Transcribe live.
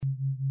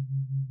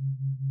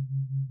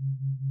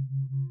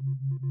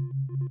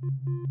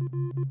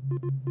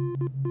Code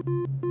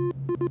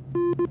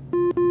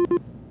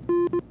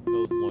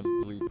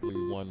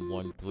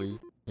 133113,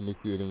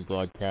 initiating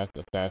broadcast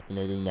of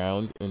Fascinating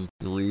Nouns in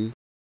 3,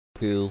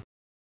 2,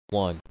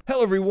 1.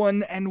 Hello,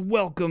 everyone, and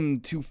welcome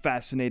to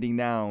Fascinating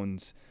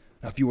Nouns.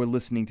 Now, if you are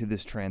listening to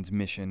this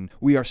transmission,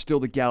 we are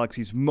still the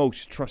galaxy's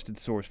most trusted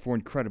source for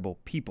incredible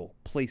people,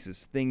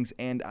 places, things,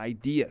 and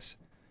ideas.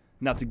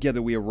 Now,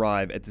 together we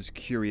arrive at this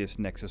curious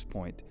nexus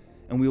point,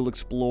 and we will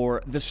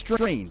explore the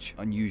strange,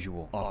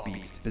 unusual,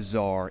 offbeat,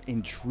 bizarre,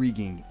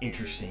 intriguing,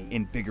 interesting,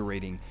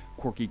 invigorating,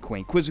 quirky,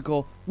 quaint,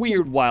 quizzical,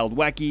 weird, wild,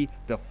 wacky,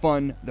 the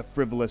fun, the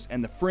frivolous,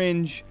 and the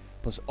fringe,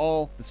 plus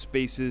all the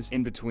spaces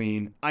in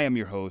between. I am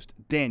your host,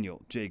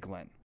 Daniel J.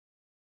 Glenn.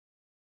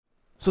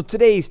 So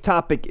today's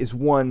topic is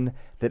one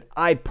that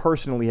I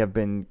personally have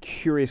been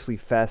curiously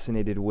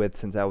fascinated with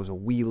since I was a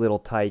wee little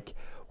tyke.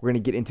 We're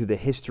going to get into the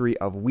history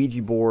of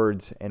Ouija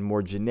boards and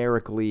more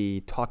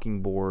generically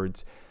talking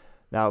boards.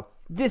 Now,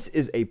 this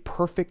is a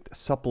perfect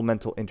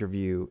supplemental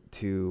interview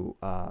to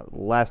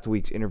last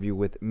week's interview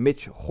with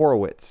Mitch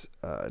Horowitz,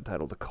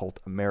 titled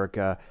Occult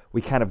America.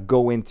 We kind of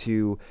go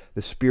into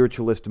the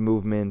spiritualist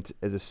movement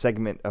as a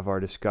segment of our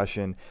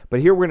discussion.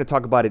 But here we're going to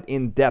talk about it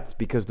in depth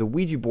because the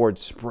Ouija board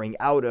sprang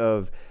out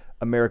of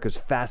America's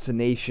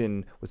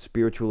fascination with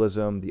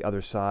spiritualism, the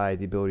other side,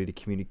 the ability to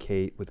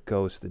communicate with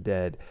ghosts, the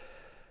dead.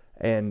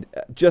 And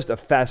just a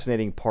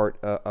fascinating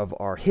part of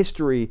our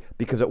history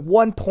because at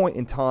one point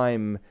in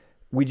time,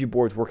 Ouija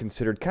boards were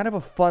considered kind of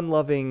a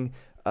fun-loving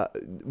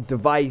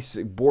device,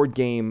 board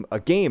game. A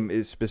game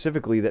is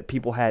specifically that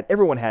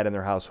everyone had in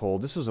their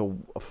household. This was a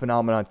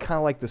phenomenon, kind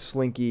of like the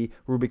Slinky,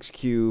 Rubik's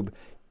Cube.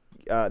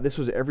 This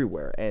was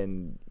everywhere.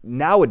 And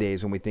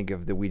nowadays, when we think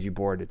of the Ouija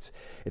board, it's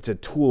a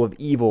tool of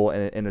evil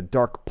and a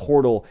dark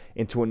portal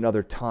into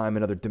another time,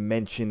 another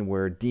dimension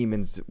where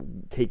demons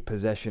take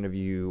possession of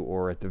you,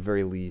 or at the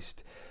very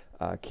least,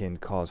 can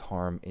cause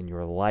harm in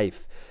your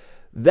life.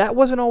 That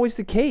wasn't always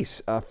the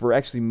case. For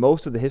actually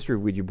most of the history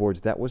of Ouija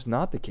boards, that was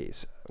not the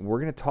case. We're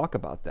going to talk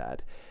about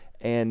that.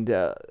 And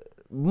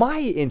my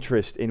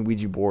interest in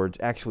Ouija boards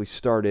actually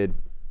started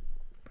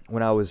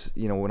when I was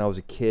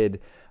a kid.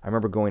 I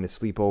remember going to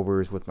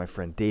sleepovers with my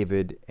friend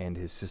David and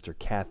his sister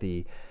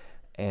Kathy,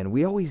 and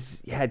we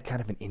always had kind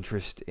of an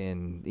interest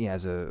in,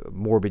 as a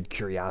morbid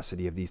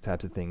curiosity of these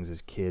types of things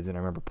as kids. And I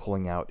remember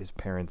pulling out his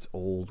parents'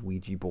 old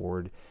Ouija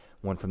board,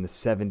 one from the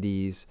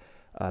 70s.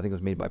 I think it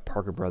was made by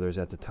Parker Brothers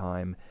at the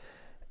time.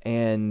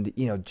 And,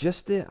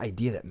 just the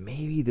idea that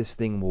maybe this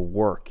thing will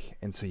work.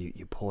 And so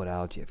you pull it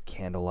out, you have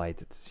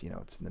candlelight, it's in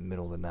the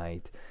middle of the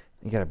night.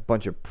 You got a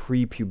bunch of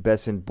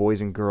prepubescent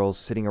boys and girls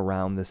sitting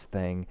around this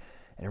thing.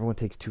 And everyone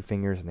takes two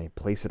fingers and they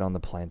place it on the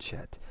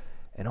planchette.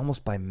 And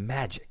almost by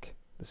magic,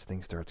 this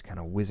thing starts kind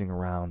of whizzing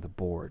around the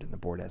board. And the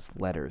board has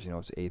letters,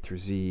 it's A through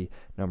Z,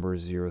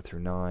 numbers 0 through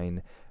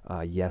 9,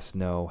 yes,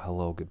 no,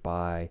 hello,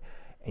 goodbye.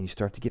 And you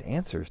start to get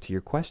answers to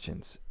your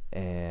questions.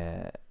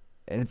 And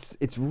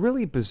it's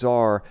really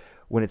bizarre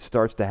when it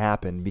starts to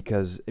happen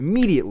because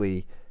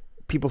immediately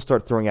people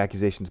start throwing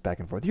accusations back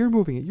and forth. You're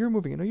moving it,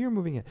 no, you're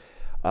moving it.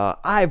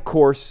 I, of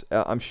course,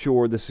 I'm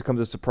sure this comes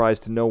as a surprise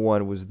to no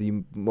one, was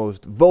the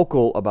most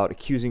vocal about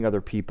accusing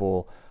other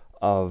people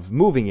of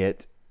moving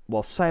it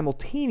while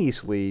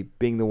simultaneously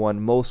being the one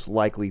most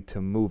likely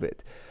to move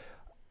it.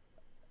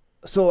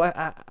 So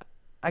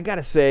I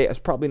gotta say, I was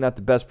probably not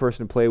the best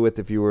person to play with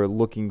if you were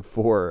looking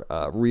for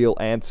real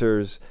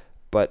answers.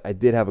 But I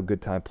did have a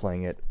good time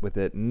playing with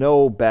it.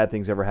 No bad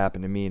things ever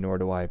happened to me, nor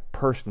do I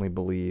personally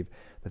believe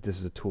that this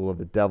is a tool of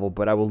the devil.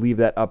 But I will leave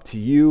that up to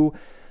you.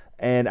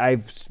 And I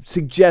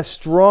suggest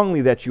strongly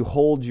that you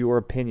hold your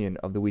opinion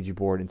of the Ouija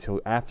board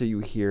until after you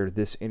hear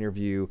this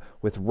interview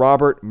with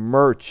Robert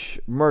Murch.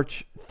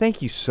 Murch,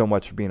 thank you so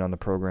much for being on the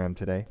program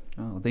today.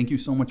 Oh, thank you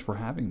so much for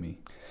having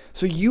me.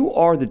 So you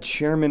are the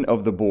chairman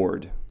of the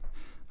board.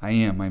 I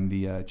am. I'm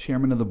the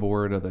chairman of the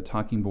board of the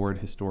Talking Board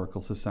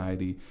Historical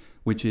Society,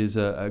 which is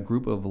a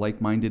group of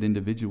like-minded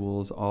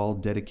individuals all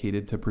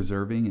dedicated to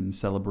preserving and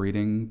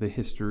celebrating the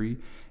history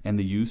and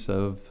the use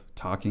of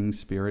talking,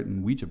 spirit,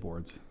 and Ouija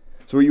boards.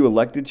 So were you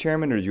elected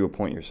chairman, or did you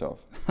appoint yourself?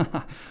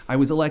 I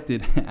was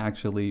elected,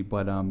 actually,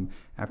 but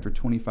after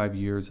 25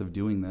 years of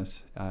doing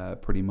this,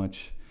 pretty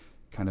much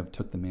kind of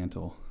took the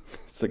mantle.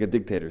 It's like a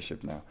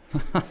dictatorship now.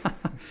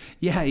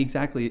 Yeah,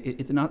 exactly.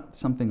 It's not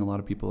something a lot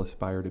of people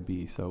aspire to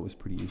be, so it was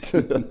pretty easy.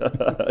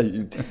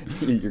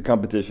 Your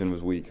competition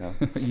was weak, huh?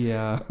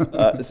 Yeah.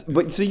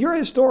 But so you're a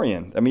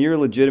historian. I mean, you're a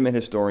legitimate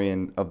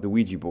historian of the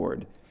Ouija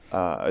board.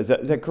 Is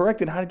that correct?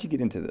 And how did you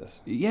get into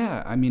this?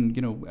 Yeah, I mean,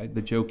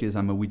 the joke is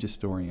I'm a Ouija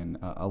historian,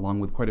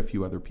 along with quite a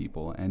few other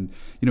people. And,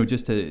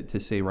 just to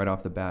say right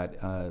off the bat,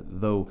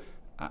 though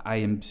I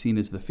am seen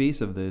as the face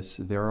of this,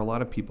 there are a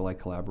lot of people I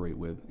collaborate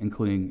with,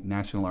 including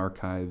National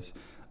Archives,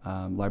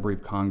 Library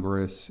of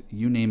Congress,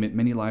 you name it,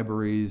 many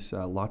libraries,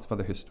 lots of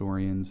other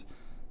historians.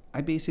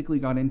 I basically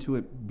got into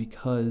it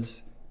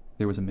because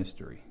there was a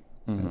mystery.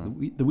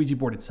 Mm-hmm. The Ouija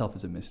board itself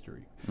is a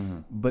mystery. Mm-hmm.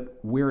 But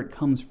where it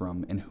comes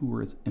from and who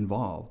is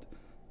involved,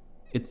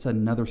 it's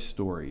another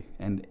story.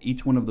 And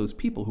each one of those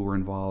people who were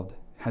involved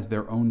has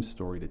their own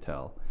story to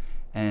tell.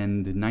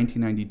 And in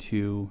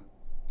 1992,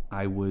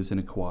 I was in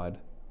a quad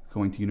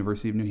going to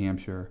University of New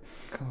Hampshire.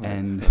 God,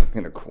 and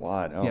in a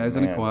quad. Oh, yeah, I was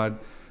man. in a quad.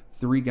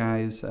 3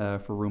 guys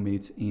for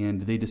roommates,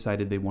 and they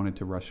decided they wanted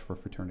to rush for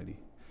fraternity.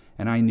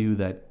 And I knew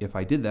that if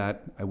I did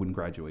that, I wouldn't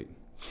graduate.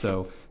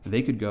 So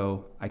they could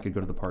go, I could go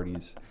to the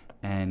parties.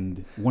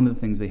 And one of the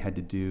things they had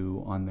to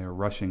do on their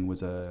rushing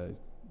was a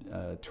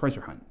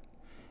treasure hunt.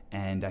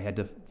 And I had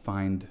to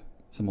find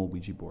some old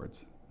Ouija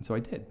boards. And so I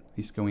did. I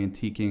used to go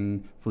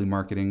antiquing, flea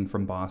marketing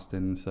from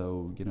Boston,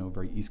 so, a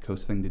very East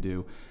Coast thing to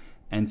do.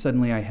 And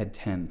suddenly I had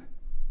 10,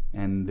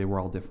 and they were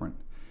all different.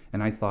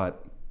 And I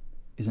thought,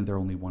 isn't there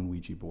only one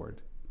Ouija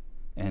board?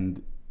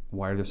 And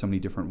why are there so many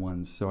different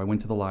ones? So I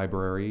went to the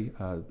library,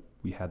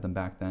 we had them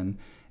back then,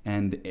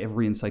 and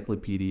every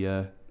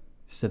encyclopedia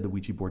said the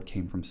Ouija board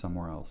came from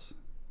somewhere else.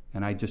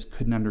 And I just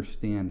couldn't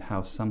understand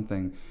how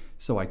something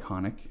so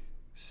iconic,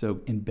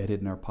 so embedded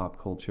in our pop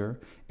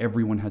culture,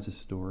 everyone has a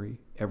story,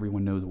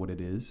 everyone knows what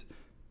it is,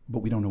 but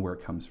we don't know where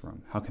it comes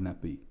from. How can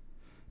that be?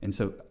 And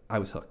so I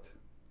was hooked,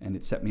 and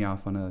it set me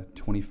off on a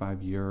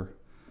 25-year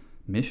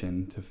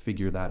mission to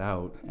figure that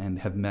out, and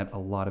have met a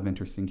lot of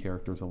interesting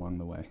characters along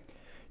the way.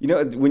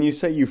 When you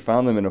say you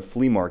found them in a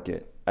flea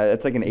market,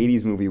 it's like an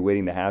 80s movie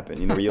waiting to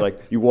happen. Where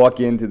you walk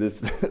into this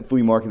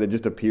flea market that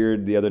just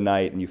appeared the other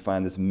night, and you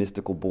find this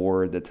mystical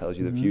board that tells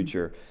you the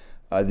future.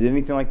 Did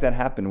anything like that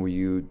happen? Were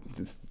you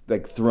just,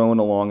 thrown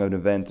along an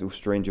event,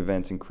 strange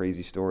events and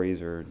crazy stories,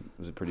 or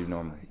was it pretty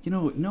normal?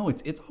 No,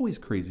 it's always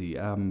crazy.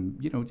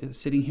 Just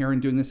sitting here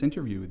and doing this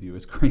interview with you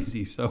is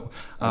crazy. So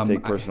I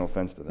take personal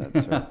offense to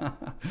that, sir.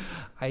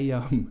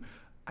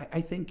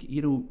 I think,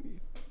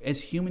 as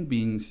human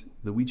beings,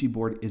 the Ouija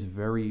board is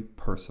very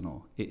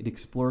personal. It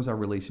explores our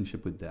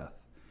relationship with death.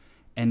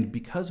 And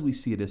because we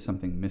see it as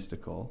something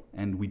mystical,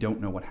 and we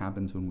don't know what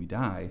happens when we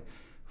die,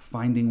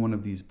 finding one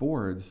of these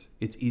boards,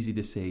 it's easy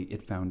to say,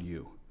 it found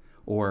you.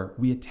 Or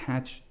we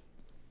attach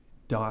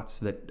dots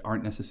that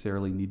aren't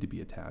necessarily need to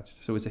be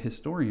attached. So as a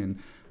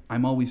historian,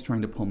 I'm always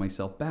trying to pull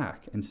myself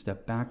back and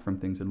step back from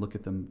things and look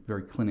at them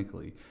very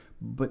clinically.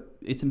 But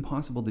it's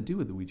impossible to do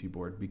with the Ouija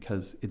board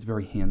because it's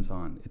very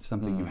hands-on. It's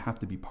something you have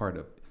to be part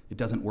of. It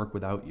doesn't work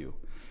without you.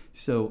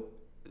 So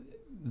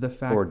the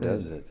fact or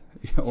does it?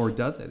 Or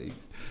does it?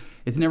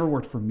 It's never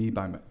worked for me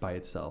by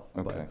itself,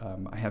 okay.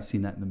 But I have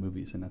seen that in the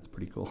movies, and that's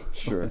pretty cool.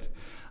 Sure.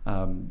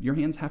 But, your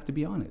hands have to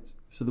be on it.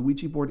 So the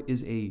Ouija board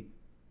is a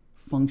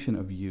function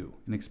of you,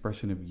 an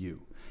expression of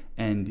you,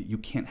 and you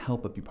can't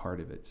help but be part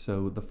of it.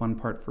 So the fun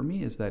part for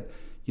me is that,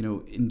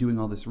 in doing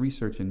all this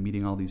research and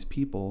meeting all these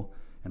people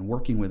and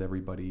working with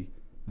everybody,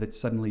 that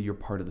suddenly you're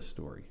part of the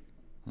story.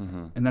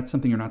 Mm-hmm. And that's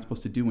something you're not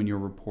supposed to do when you're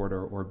a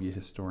reporter or be a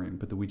historian,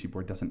 but the Ouija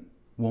board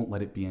won't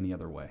let it be any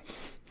other way.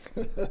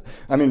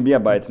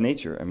 By its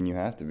nature. You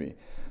have to be.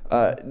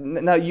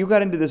 Now, you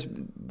got into this.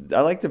 I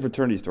like the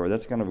fraternity story.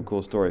 That's kind of a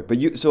cool story.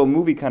 But so a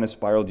movie kind of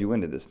spiraled you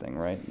into this thing,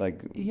 right?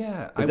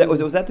 Yeah.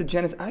 Was that the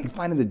genesis? I like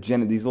finding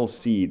these little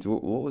seeds.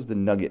 What was the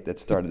nugget that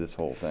started this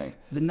whole thing?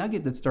 The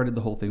nugget that started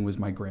the whole thing was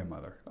my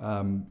grandmother.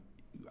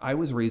 I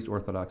was raised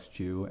Orthodox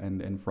Jew,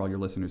 and for all your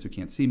listeners who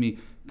can't see me,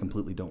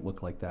 completely don't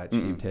look like that.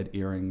 Shaved head,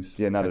 earrings,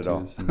 yeah, not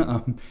tattoos. at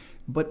all.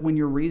 But when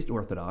you're raised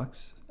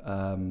Orthodox,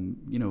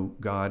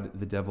 God,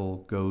 the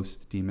devil,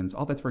 ghosts, demons,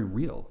 all that's very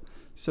real.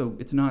 So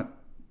it's not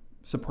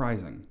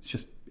surprising. It's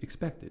just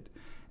expected.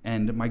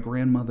 And my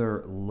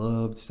grandmother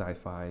loved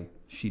sci-fi.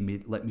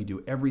 She let me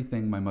do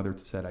everything my mother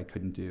said I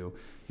couldn't do.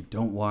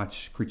 Don't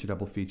watch Creature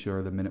Double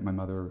Feature. The minute my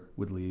mother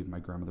would leave, my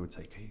grandmother would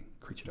say, "Hey,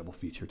 Creature Double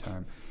Feature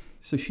time."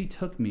 So she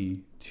took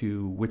me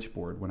to Ouija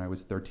Board when I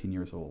was 13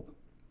 years old.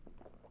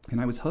 And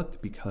I was hooked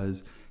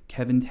because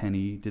Kevin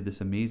Tenney did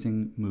this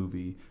amazing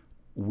movie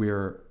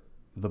where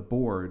the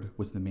board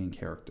was the main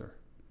character.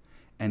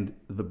 And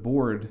the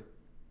board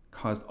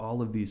caused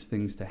all of these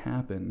things to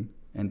happen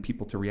and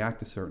people to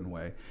react a certain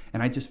way.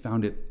 And I just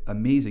found it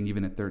amazing,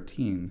 even at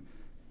 13,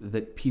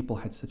 that people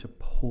had such a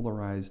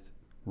polarized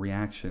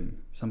reaction.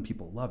 Some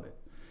people love it.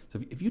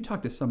 So if you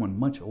talk to someone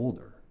much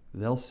older,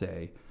 they'll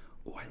say,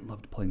 "Oh, I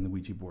loved playing the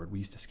Ouija board. We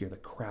used to scare the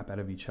crap out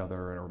of each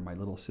other or my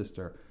little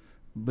sister."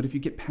 But if you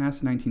get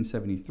past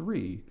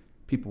 1973,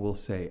 people will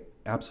say,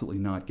 "Absolutely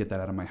not. Get that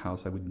out of my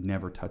house. I would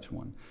never touch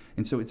one."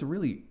 And so it's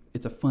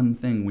a fun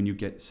thing when you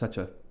get such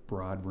a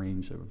broad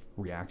range of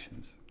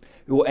reactions.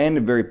 Well, and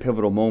a very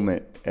pivotal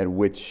moment at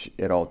which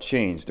it all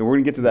changed. And we're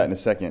going to get to that in a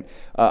second.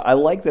 I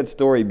like that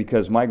story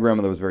because my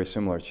grandmother was very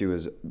similar. She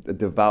was a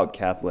devout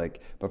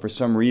Catholic, but for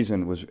some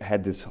reason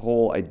had this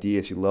whole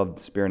idea. She loved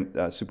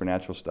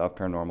supernatural stuff,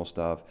 paranormal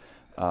stuff.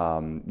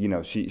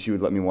 She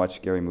would let me watch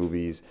scary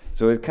movies.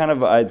 So it's kind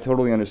of, I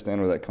totally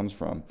understand where that comes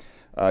from.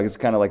 It's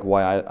kind of like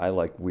why I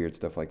like weird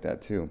stuff like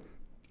that too.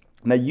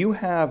 Now, you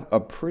have a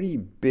pretty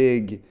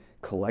big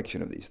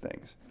collection of these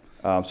things.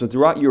 So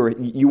throughout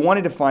you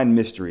wanted to find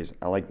mysteries.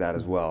 I like that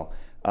as well.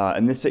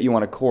 And this set you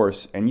on a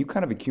course, and you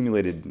kind of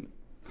accumulated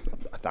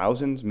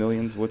thousands,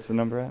 millions. What's the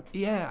number at?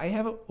 Yeah, I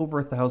have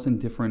over 1,000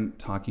 different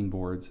talking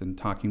boards, and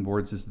talking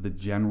boards is the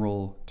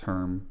general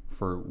term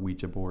for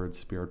Ouija boards,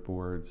 spirit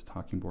boards,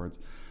 talking boards.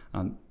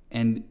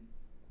 And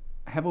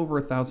I have over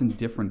 1,000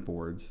 different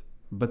boards,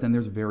 but then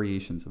there's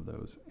variations of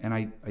those. And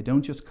I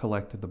don't just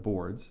collect the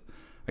boards,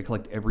 I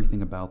collect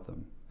everything about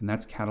them. And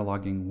that's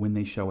cataloging when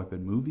they show up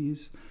in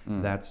movies,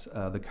 that's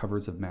the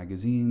covers of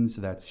magazines,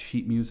 that's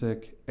sheet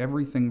music,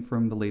 everything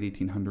from the late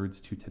 1800s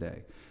to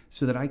today,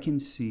 so that I can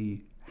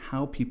see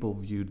how people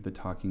viewed the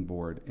talking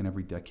board in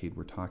every decade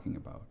we're talking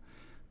about.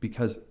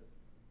 Because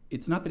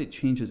it's not that it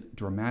changes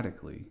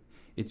dramatically,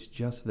 it's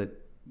just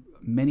that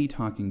many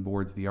talking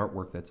boards, the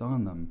artwork that's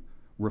on them,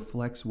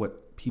 reflects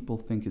what people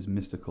think is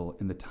mystical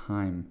in the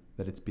time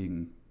that it's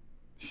being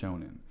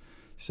shown in.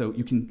 So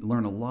you can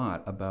learn a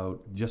lot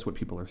about just what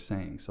people are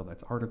saying. So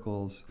that's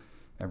articles,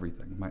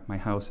 everything. My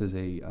house is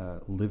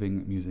a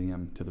living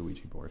museum to the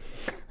Ouija board.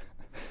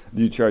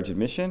 Do you charge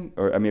admission?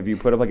 Or, I mean, have you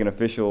put up like an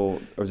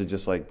official, or is it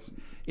just like...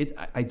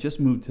 I just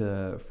moved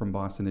from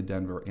Boston to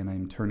Denver, and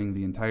I'm turning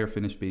the entire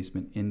finished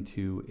basement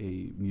into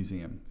a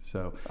museum.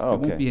 So there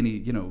won't be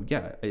any,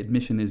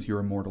 admission is your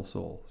immortal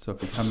soul. So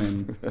if you come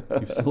in,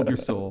 you've sold your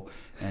soul,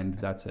 and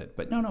that's it.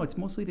 But no, it's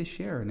mostly to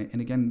share.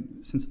 And again,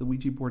 since the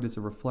Ouija board is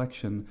a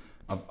reflection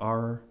of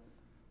our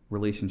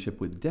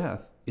relationship with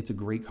death, it's a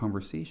great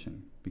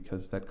conversation,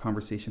 because that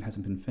conversation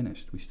hasn't been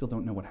finished. We still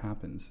don't know what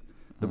happens.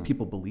 But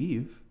people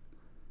believe.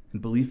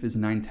 And belief is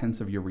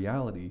 9/10 of your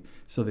reality.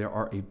 So there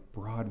are a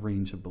broad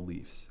range of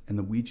beliefs. And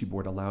the Ouija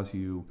board allows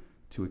you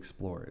to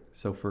explore it.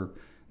 So for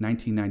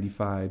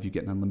 $19.95, you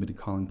get an unlimited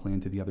calling plan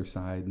to the other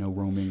side, no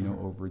roaming, no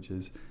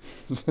overages.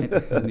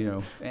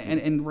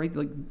 and right,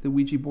 like the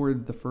Ouija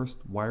board, the first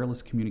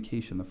wireless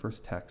communication, the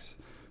first texts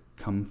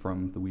come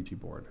from the Ouija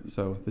board.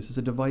 So this is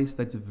a device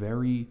that's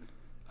very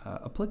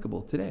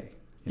applicable today.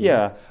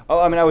 Yeah. Oh,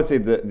 I mean, I would say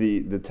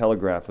the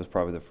telegraph was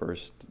probably the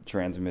first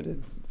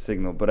transmitted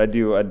signal, but I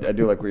do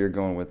like where you're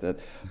going with it.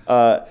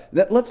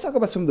 Let's talk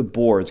about some of the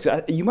boards,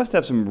 'cause you must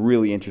have some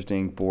really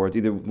interesting boards,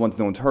 either ones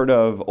no one's heard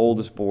of,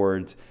 oldest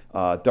boards,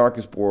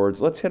 darkest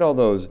boards. Let's hit all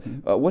those.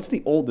 What's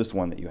the oldest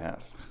one that you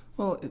have?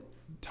 Well,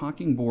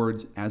 talking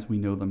boards as we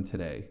know them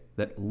today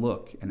that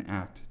look and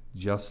act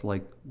just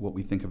like what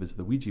we think of as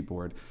the Ouija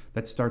board,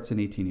 that starts in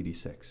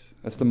 1886.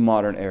 That's the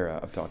modern era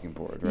of talking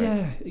board,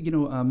 right?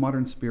 Yeah,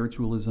 modern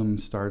spiritualism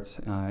starts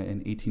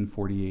in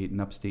 1848 in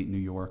upstate New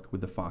York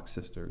with the Fox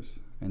sisters.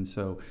 And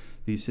so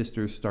these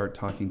sisters start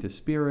talking to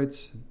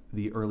spirits,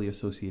 the early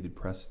Associated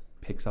Press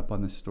picks up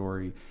on this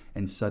story,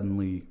 and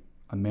suddenly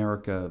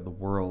America, the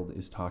world,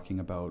 is talking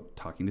about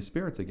talking to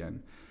spirits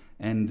again.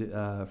 And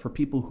for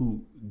people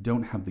who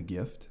don't have the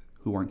gift,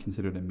 who aren't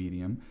considered a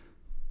medium,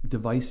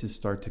 devices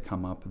start to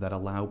come up that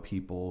allow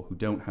people who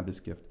don't have this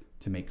gift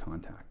to make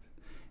contact.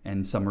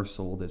 And some are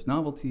sold as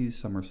novelties,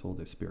 some are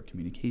sold as spirit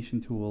communication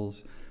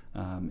tools.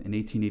 In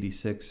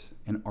 1886,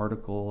 an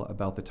article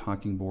about the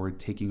talking board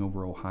taking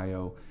over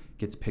Ohio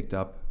gets picked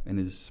up and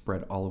is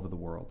spread all over the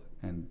world.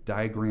 And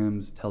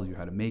diagrams tells you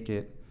how to make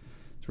it.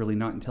 It's really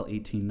not until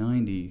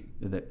 1890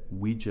 that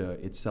Ouija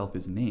itself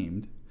is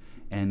named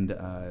and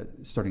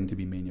starting to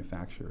be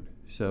manufactured.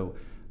 So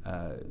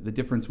the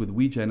difference with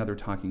Ouija and other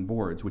talking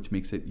boards, which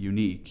makes it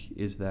unique,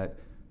 is that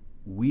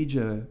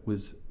Ouija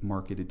was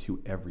marketed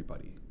to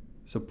everybody.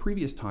 So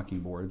previous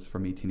talking boards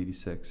from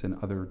 1886 and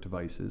other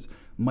devices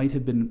might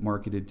have been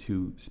marketed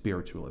to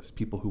spiritualists,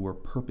 people who were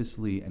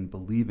purposely and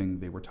believing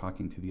they were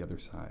talking to the other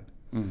side.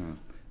 Mm-hmm.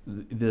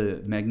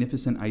 The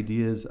magnificent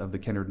ideas of the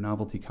Kennard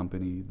Novelty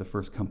Company, the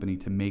first company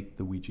to make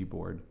the Ouija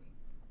board,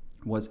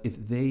 was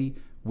if they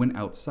went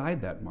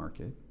outside that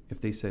market,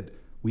 if they said,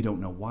 we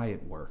don't know why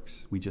it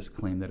works, we just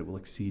claim that it will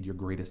exceed your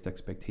greatest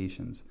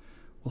expectations,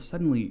 well,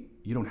 suddenly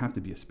you don't have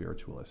to be a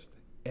spiritualist.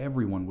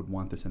 Everyone would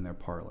want this in their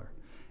parlor.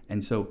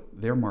 And so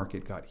their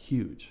market got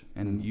huge.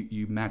 And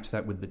you match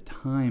that with the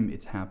time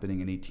it's happening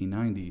in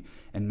 1890,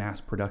 and mass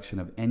production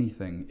of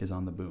anything is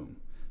on the boom.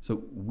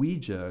 So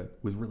Ouija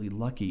was really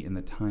lucky in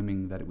the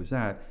timing that it was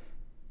at,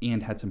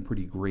 and had some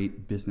pretty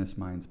great business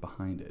minds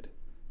behind it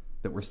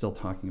that we're still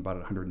talking about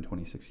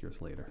 126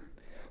 years later.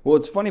 Well,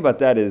 what's funny about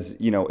that is,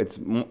 it's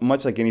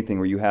much like anything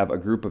where you have a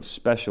group of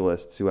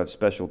specialists who have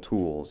special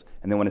tools,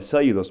 and they want to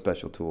sell you those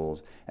special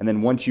tools. And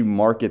then once you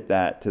market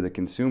that to the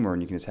consumer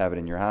and you can just have it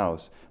in your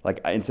house,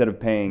 like instead of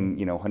paying,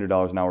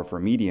 $100 an hour for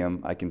a medium,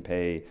 I can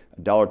pay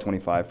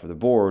 $1.25 for the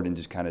board and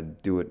just kind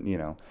of do it,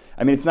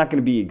 I mean, it's not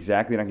going to be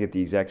exactly, not get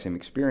the exact same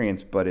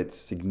experience, but it's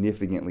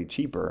significantly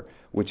cheaper,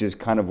 which is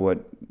kind of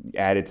what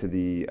added to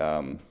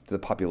the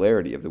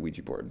popularity of the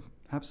Ouija board.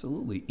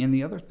 Absolutely. And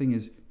the other thing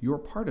is you're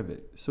part of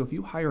it. So if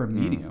you hire a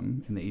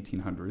medium in the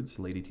 1800s,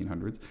 late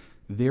 1800s,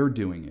 they're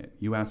doing it.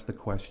 You ask the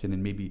question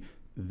and maybe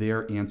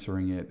they're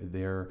answering it,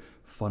 they're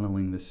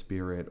funneling the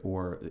spirit,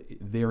 or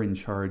they're in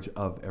charge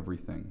of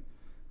everything.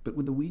 But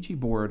with the Ouija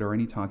board or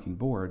any talking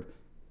board,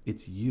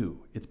 it's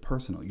you. It's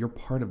personal. You're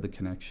part of the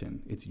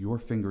connection. It's your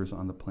fingers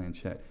on the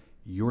planchette.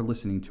 You're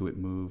listening to it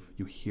move.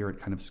 You hear it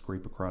kind of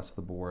scrape across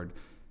the board.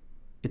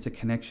 It's a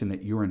connection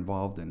that you're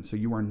involved in. So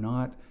you are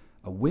not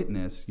a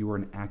witness, you are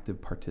an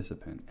active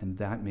participant. And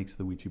that makes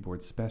the Ouija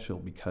board special,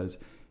 because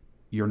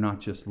you're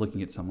not just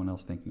looking at someone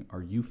else thinking,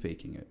 are you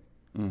faking it?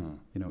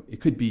 Mm-hmm. It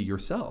could be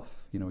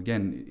yourself.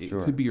 Again, it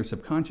could be your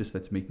subconscious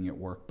that's making it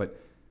work, but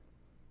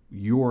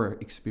you're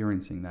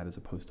experiencing that as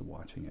opposed to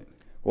watching it.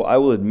 Well, I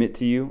will admit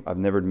to you, I've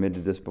never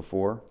admitted this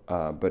before,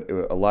 but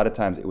a lot of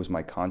times it was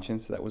my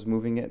conscience that was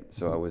moving it,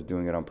 so I was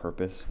doing it on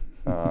purpose.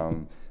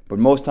 But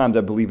most times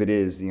I believe it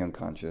is the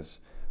unconscious,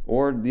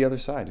 or the other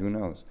side, who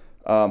knows.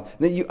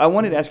 I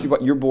wanted to ask you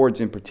about your boards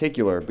in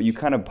particular, but you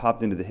kind of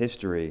popped into the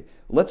history.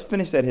 Let's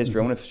finish that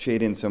history. I want to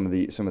shade in some of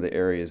the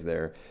areas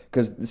there,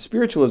 because the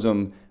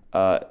spiritualism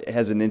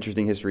has an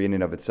interesting history in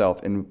and of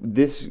itself, and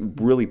this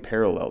really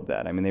paralleled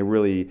that. I mean, they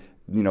really,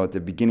 at the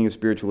beginning of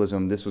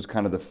spiritualism, this was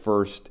kind of the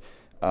first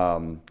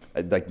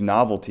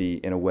novelty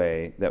in a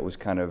way that was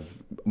kind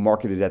of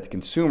marketed at the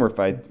consumer.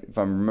 If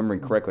I'm remembering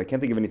correctly, I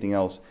can't think of anything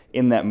else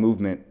in that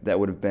movement that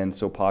would have been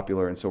so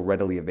popular and so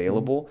readily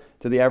available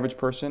to the average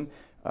person.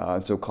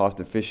 And so cost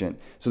efficient.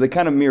 So they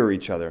kind of mirror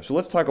each other. So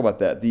let's talk about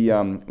that.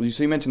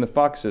 So you mentioned the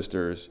Fox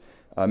sisters.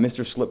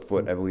 Mr.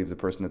 Slipfoot, I believe, is the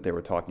person that they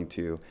were talking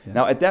to. Yeah.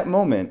 Now, at that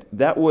moment,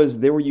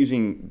 they were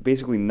using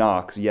basically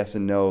knocks, yes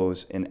and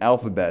no's, and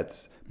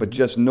alphabets, but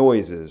just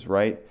noises,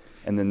 right?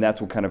 And then that's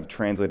what kind of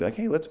translated, like,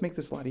 hey, let's make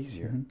this a lot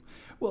easier. Mm-hmm.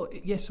 Well,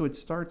 yes, so it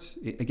starts,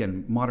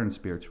 again, modern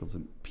spiritualism.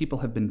 People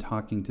have been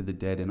talking to the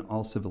dead in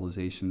all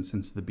civilizations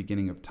since the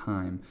beginning of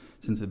time,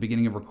 since the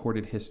beginning of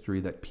recorded history,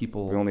 that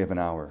people... We only have an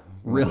hour.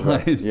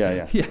 Realized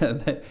yeah,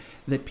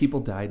 that people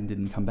died and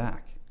didn't come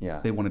back.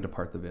 Yeah. They wanted to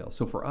part the veil.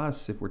 So for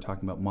us, if we're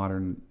talking about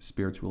modern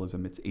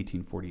spiritualism, it's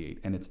 1848,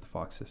 and it's the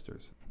Fox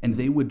sisters. And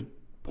they would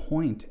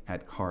point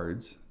at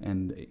cards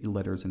and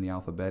letters in the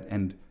alphabet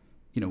and,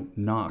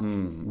 knock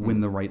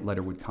when the right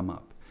letter would come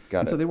up.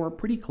 So they were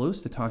pretty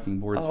close to talking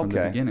boards from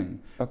the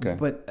beginning. Okay.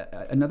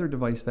 But another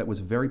device that was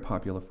very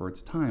popular for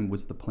its time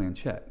was the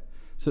planchette.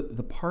 So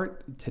the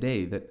part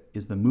today that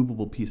is the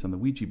movable piece on the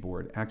Ouija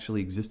board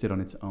actually existed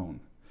on its own.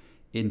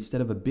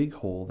 Instead of a big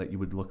hole that you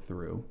would look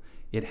through,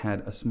 it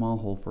had a small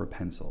hole for a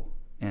pencil,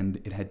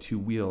 and it had two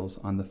wheels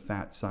on the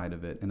fat side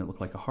of it, and it looked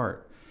like a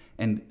heart.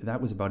 And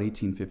that was about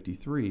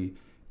 1853.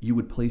 You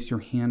would place your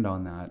hand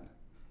on that,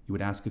 you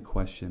would ask a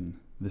question,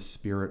 the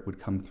spirit would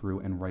come through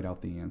and write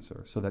out the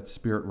answer. So that's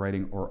spirit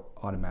writing or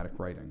automatic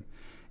writing.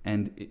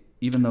 And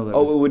even though that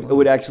it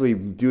would actually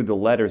do the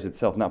letters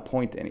itself, not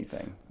point to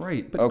anything.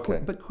 Right,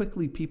 but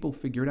quickly people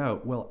figured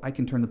out, well, I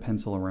can turn the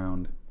pencil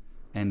around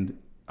and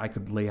I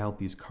could lay out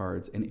these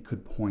cards and it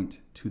could point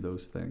to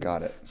those things.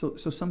 Got it. So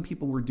some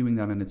people were doing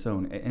that on its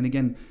own. And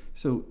again,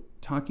 so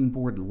talking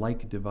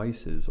board-like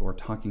devices, or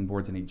talking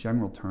boards in a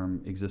general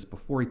term, exist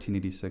before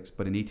 1886,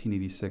 but in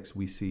 1886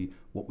 we see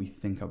what we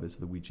think of as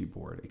the Ouija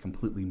board, a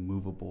completely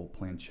movable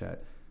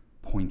planchette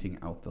pointing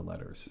out the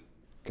letters.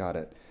 Got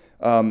it.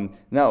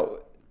 Now,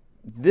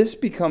 this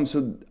becomes,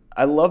 so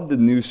I love the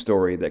news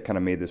story that kind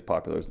of made this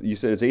popular. You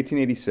said it's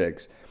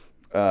 1886.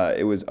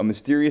 It was a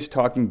mysterious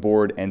talking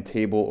board and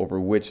table over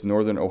which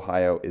northern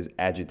Ohio is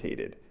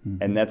agitated.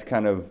 Mm-hmm. And that's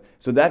kind of,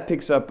 so that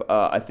picks up,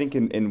 I think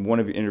in one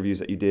of your interviews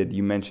that you did,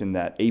 you mentioned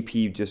that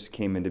AP just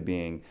came into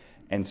being.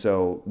 And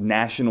so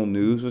national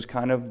news was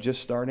kind of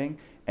just starting.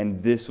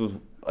 And this was,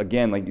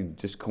 again, like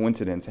just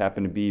coincidence,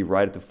 happened to be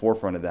right at the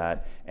forefront of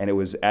that. And it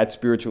was at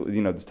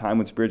this time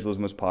when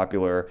spiritualism was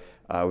popular.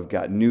 We've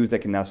got news that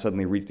can now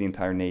suddenly reach the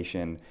entire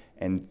nation.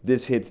 And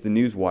this hits the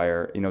news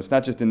wire. It's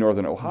not just in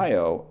northern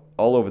Ohio,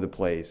 all over the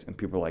place. And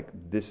people are like,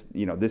 this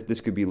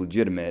could be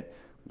legitimate.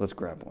 Let's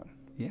grab one.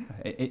 Yeah,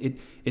 and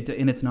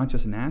it's not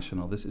just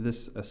national.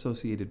 This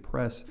Associated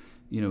Press,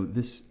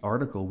 this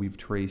article we've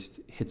traced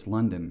hits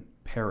London,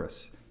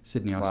 Paris,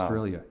 Sydney,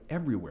 Australia,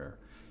 everywhere.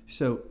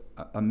 So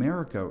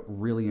America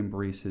really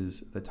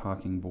embraces the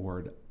talking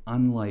board,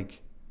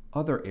 unlike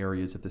other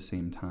areas at the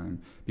same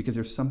time, because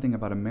there's something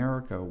about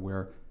America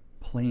where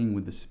playing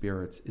with the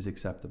spirits is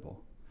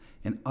acceptable.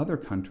 In other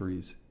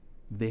countries,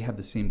 they have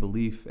the same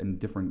belief in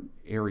different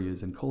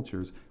areas and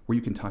cultures where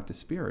you can talk to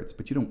spirits,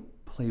 but you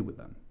don't play with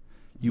them.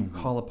 You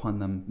call upon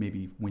them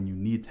maybe when you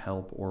need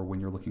help or when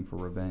you're looking for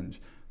revenge.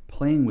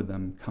 Playing with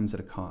them comes at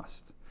a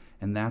cost.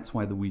 And that's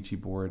why the Ouija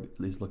board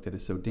is looked at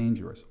as so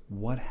dangerous.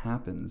 What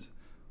happens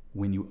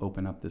when you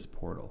open up this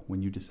portal,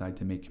 when you decide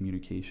to make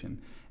communication?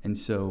 And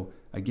so,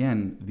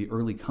 again, the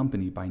early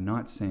company, by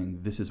not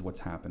saying this is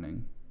what's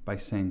happening, by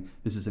saying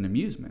this is an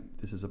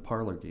amusement, this is a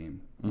parlor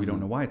game, we don't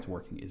know why it's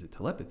working. Is it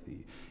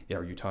telepathy?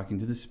 Are you talking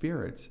to the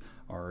spirits?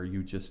 Are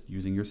you just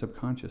using your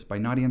subconscious? By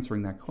not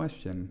answering that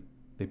question,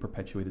 they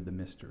perpetuated the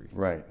mystery.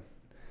 Right.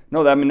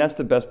 No, that's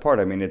the best part.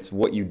 It's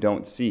what you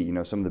don't see.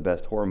 Some of the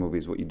best horror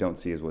movies, what you don't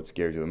see is what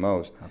scares you the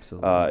most.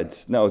 Absolutely.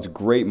 It's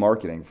great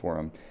marketing for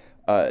them.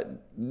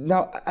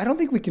 Now, I don't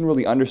think we can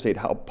really understate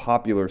how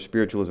popular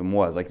spiritualism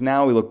was. Like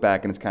now we look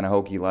back and it's kind of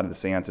hokey. A lot of the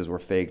seances were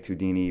fake.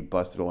 Houdini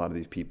busted a lot of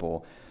these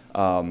people.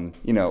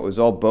 It was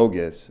all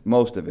bogus,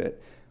 most of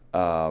it.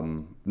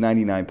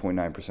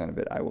 99.9% of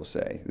it, I will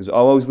say.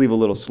 I'll always leave a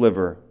little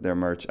sliver there,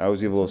 Murch. I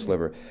always leave a little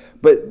sliver.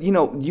 But,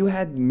 you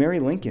had Mary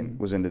Lincoln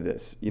was into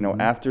this.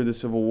 After the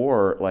Civil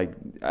War, like,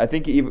 I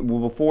think even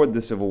before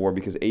the Civil War,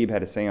 because Abe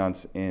had a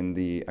seance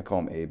I call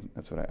him Abe.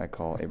 That's what I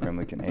call Abraham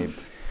Lincoln, Abe.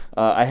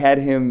 I had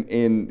him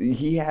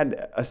he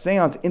had a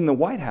seance in the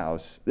White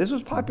House. This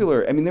was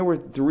popular. I mean, there were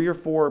 3 or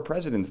 4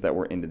 presidents that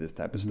were into this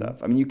type of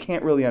stuff. I mean, you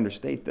can't really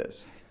understate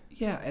this.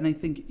 Yeah, and I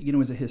think,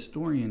 as a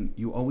historian,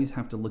 you always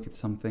have to look at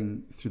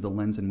something through the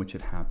lens in which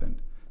it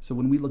happened. So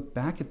when we look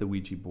back at the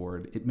Ouija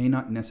board, it may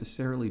not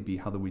necessarily be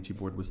how the Ouija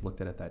board was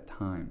looked at that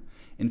time.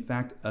 In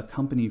fact, a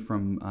company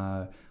from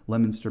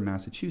Leominster,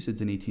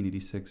 Massachusetts in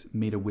 1886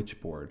 made a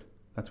witch board.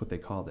 That's what they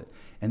called it.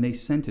 And they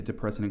sent it to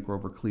President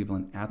Grover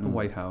Cleveland at the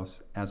White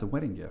House as a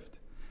wedding gift.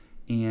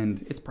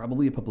 And it's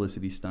probably a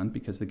publicity stunt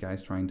because the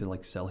guy's trying to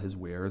sell his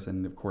wares.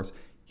 And of course,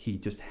 he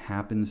just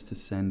happens to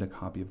send a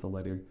copy of the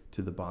letter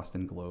to the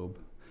Boston Globe,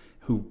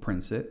 who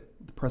prints it.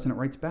 The president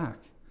writes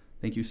back,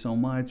 "Thank you so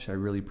much. I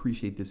really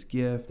appreciate this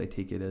gift. I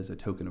take it as a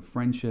token of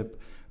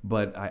friendship,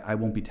 but I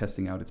won't be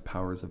testing out its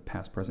powers of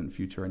past, present, and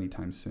future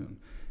anytime soon."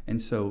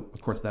 And so,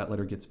 of course, that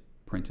letter gets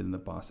printed in the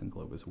Boston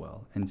Globe as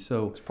well. And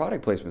so it's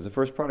product placement. It's the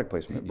first product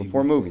placement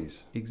before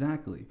movies.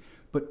 Exactly.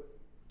 But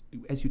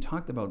as you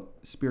talked about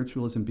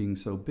spiritualism being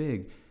so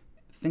big,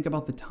 think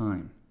about the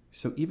time.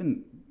 So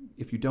even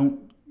if you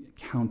don't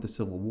count the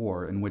Civil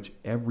War, in which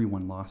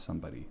everyone lost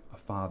somebody, a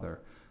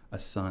father, a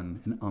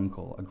son, an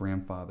uncle, a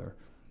grandfather,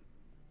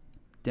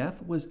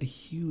 death was a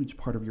huge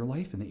part of your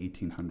life in the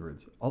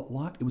 1800s.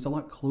 It was a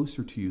lot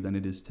closer to you than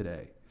it is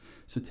today.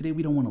 So today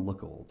we don't want to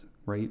look old,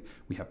 right?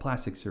 We have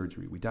plastic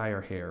surgery, we dye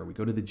our hair, we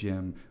go to the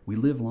gym, we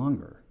live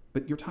longer.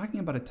 But you're talking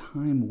about a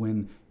time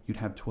when you'd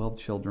have 12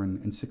 children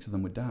and 6 of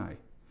them would die.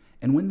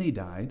 And when they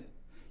died,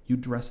 you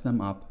dress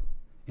them up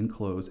in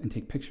clothes and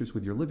take pictures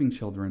with your living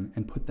children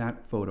and put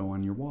that photo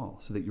on your wall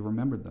so that you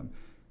remembered them.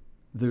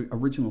 The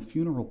original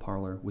funeral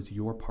parlor was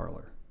your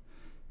parlor.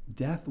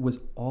 Death was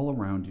all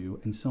around you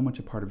and so much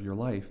a part of your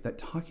life that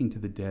talking to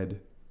the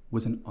dead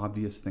was an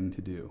obvious thing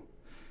to do.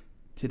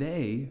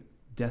 Today,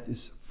 death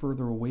is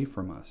further away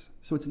from us.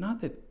 So it's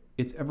not that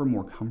it's ever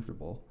more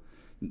comfortable.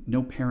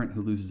 No parent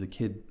who loses a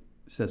kid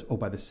says, "Oh,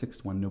 by the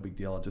 6th one, no big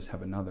deal, I'll just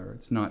have another."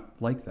 It's not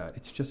like that.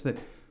 It's just that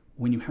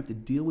when you have to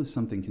deal with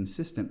something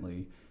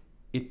consistently,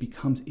 it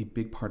becomes a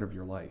big part of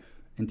your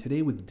life. And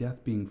today, with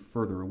death being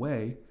further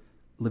away,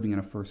 living in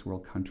a first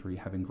world country,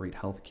 having great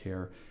health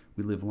care,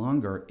 we live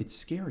longer, it's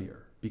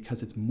scarier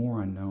because it's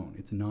more unknown.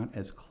 It's not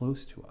as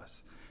close to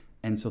us.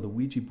 And so the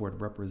Ouija board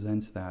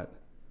represents that,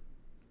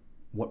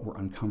 what we're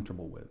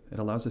uncomfortable with. It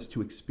allows us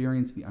to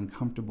experience the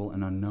uncomfortable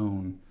and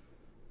unknown,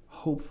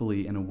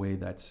 hopefully in a way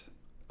that's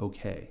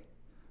okay.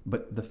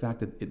 But the fact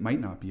that it might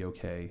not be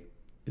okay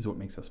is what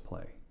makes us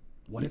play.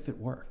 What if it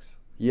works?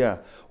 Yeah.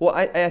 Well,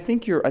 I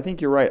think you're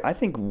right. I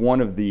think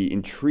one of the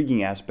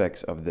intriguing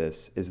aspects of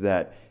this is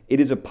that it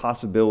is a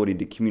possibility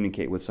to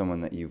communicate with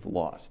someone that you've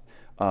lost.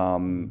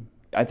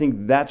 I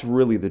think that's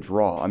really the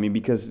draw. I mean,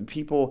 because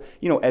people,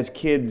 as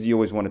kids, you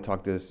always want to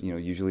talk to,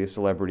 usually a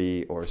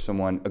celebrity or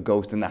someone, a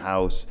ghost in the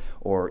house,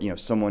 or,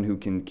 someone who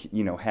can,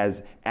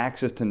 has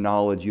access to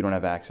knowledge you don't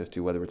have access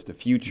to, whether it's the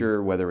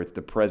future, whether it's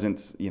the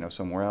present,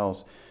 somewhere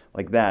else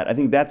like that. I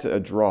think that's a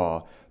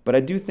draw. But I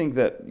do think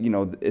that,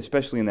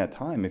 especially in that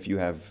time, if you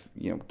have,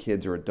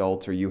 kids or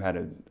adults, or you had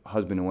a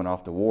husband who went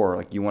off to war,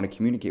 like, you want to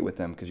communicate with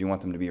them because you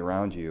want them to be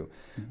around you.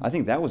 Mm-hmm. I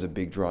think that was a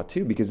big draw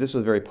too, because this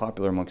was very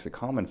popular amongst the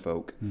common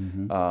folk.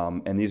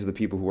 Mm-hmm. And these are the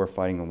people who are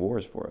fighting the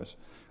wars for us,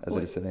 as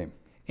it is today.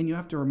 And you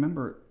have to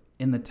remember,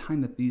 in the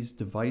time that these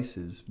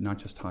devices, not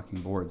just talking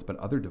boards, but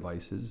other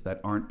devices that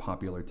aren't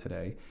popular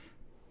today,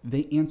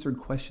 they answered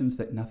questions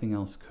that nothing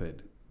else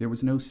could. There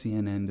was no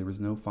CNN, there was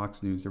no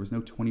Fox News, there was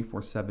no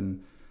 24/7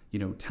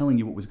 telling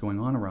you what was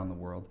going on around the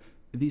world.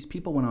 These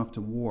people went off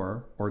to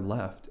war or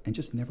left and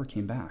just never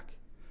came back.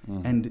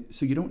 Mm. And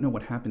so you don't know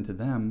what happened to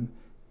them,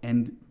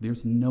 and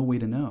there's no way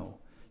to know.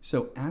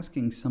 So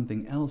asking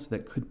something else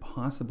that could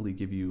possibly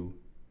give you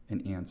an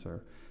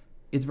answer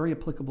is very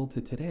applicable to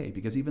today,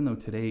 because even though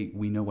today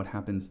we know what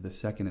happens the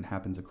second it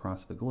happens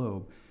across the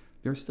globe,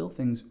 there are still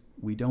things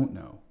we don't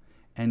know.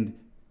 And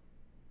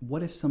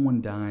what if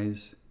someone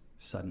dies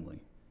suddenly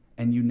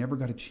and you never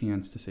got a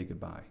chance to say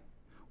goodbye?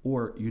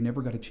 Or you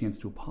never got a chance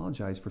to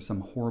apologize for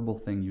some horrible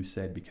thing you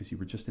said because you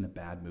were just in a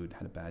bad mood,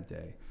 had a bad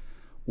day.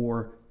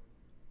 Or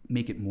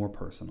make it more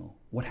personal.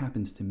 What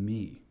happens to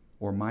me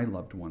or my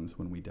loved ones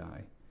when we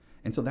die?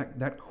 And so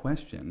that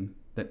question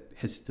that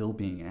is still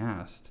being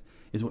asked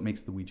is what makes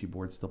the Ouija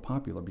board still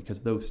popular, because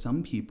though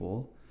some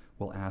people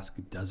will ask,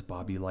 does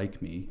Bobby like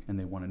me? And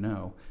they want to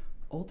know.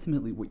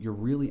 Ultimately, what you're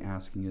really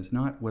asking is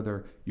not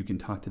whether you can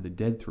talk to the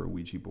dead through a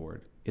Ouija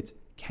board. It's,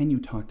 can you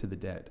talk to the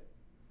dead?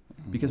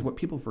 Because what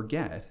people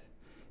forget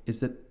is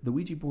that the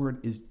Ouija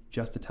board is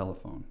just a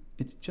telephone.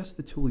 It's just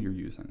the tool you're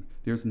using.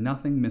 There's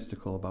nothing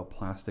mystical about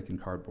plastic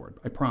and cardboard.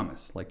 I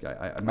promise.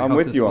 I'm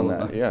with you on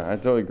that. Yeah, I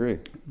totally agree.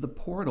 The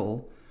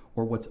portal,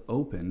 or what's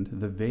opened,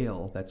 the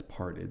veil that's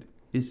parted,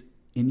 is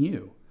in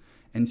you.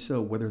 And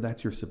so whether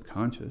that's your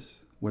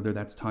subconscious, whether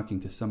that's talking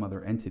to some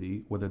other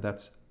entity, whether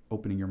that's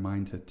opening your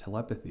mind to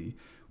telepathy,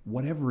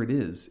 whatever it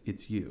is,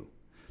 it's you.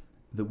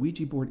 The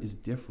Ouija board is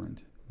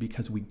different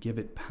because we give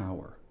it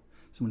power.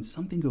 So when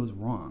something goes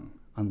wrong,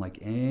 unlike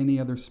any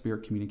other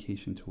spirit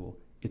communication tool,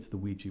 it's the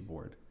Ouija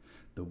board.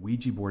 The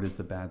Ouija board is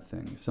the bad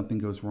thing. If something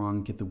goes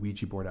wrong, get the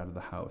Ouija board out of the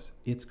house.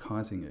 It's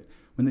causing it.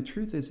 When the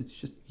truth is, it's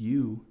just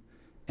you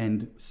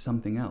and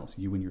something else.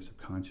 You and your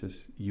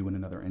subconscious, you and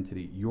another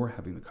entity. You're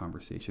having the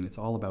conversation. It's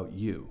all about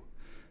you.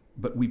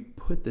 But we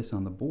put this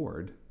on the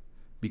board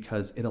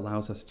because it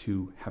allows us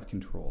to have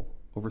control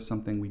over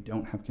something we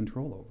don't have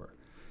control over.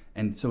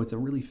 And so it's a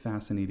really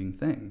fascinating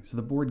thing. So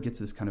the board gets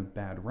this kind of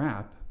bad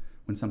rap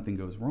when something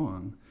goes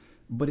wrong,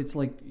 but it's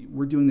like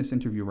we're doing this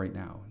interview right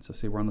now. And so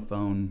say we're on the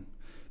phone,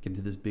 get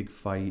into this big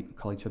fight,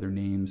 call each other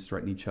names,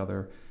 threaten each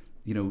other.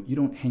 You know, you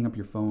don't hang up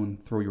your phone,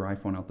 throw your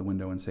iPhone out the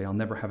window and say, I'll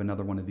never have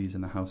another one of these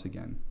in the house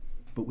again.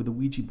 But with a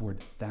Ouija board,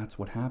 that's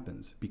what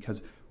happens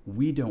because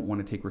we don't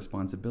want to take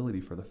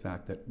responsibility for the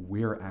fact that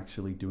we're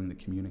actually doing the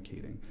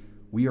communicating.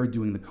 We are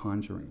doing the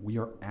conjuring. We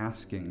are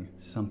asking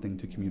something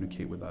to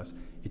communicate with us.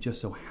 It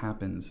just so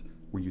happens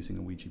we're using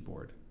a Ouija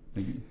board.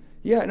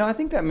 Yeah, no, I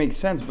think that makes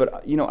sense.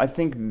 But, you know, I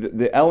think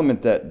the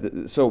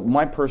element so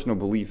my personal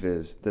belief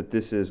is that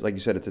this is, like you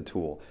said, it's a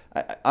tool.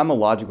 I'm a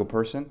logical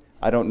person.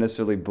 I don't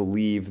necessarily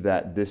believe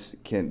that this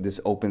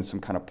opens some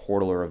kind of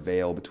portal or a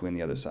veil between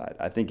the other side.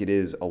 I think it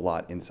is a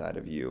lot inside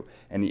of you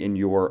and in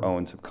your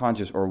own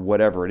subconscious or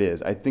whatever it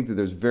is. I think that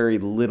there's very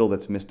little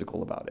that's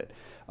mystical about it.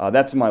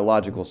 That's my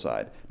logical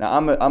side. Now,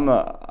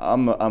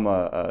 I'm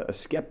a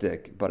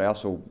skeptic, but I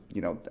also,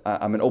 you know,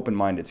 I'm an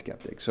open-minded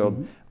skeptic.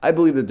 So I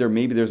believe that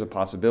there's a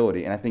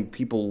possibility, and I think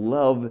people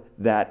love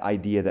that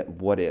idea that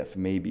what if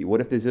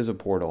this is a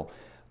portal.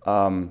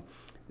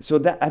 So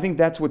that I think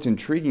that's what's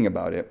intriguing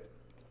about it.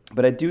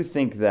 But I do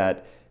think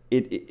that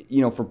it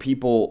you know, for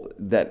people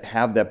that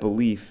have that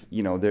belief,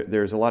 you know,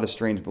 there's a lot of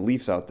strange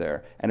beliefs out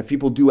there. And if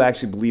people do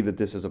actually believe that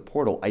this is a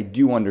portal, I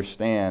do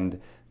understand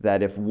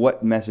that if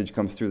what message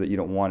comes through that you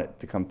don't want it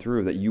to come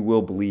through, that you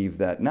will believe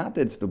that, not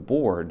that it's the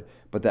board,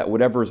 but that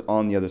whatever's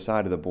on the other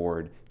side of the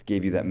board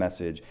gave you that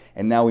message.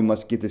 And now we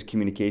must get this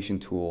communication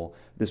tool,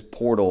 this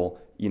portal,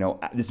 you know,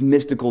 this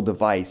mystical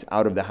device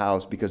out of the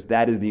house because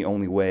that is the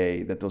only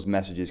way that those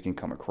messages can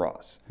come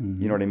across.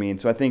 You know what I mean?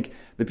 So I think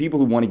the people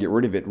who want to get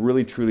rid of it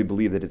really truly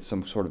believe that it's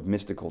some sort of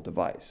mystical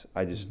device.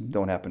 I just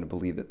don't happen to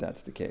believe that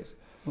that's the case.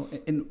 Well,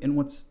 and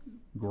what's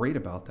great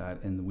about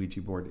that in the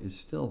Ouija board is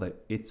still that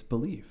it's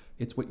belief.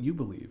 It's what you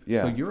believe.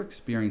 Yeah. So your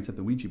experience at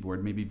the Ouija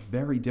board may be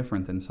very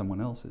different than someone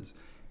else's.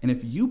 And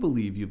if you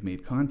believe you've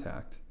made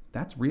contact,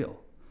 that's real.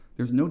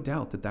 There's no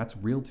doubt that that's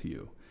real to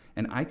you.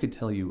 And I could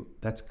tell you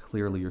that's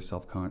clearly your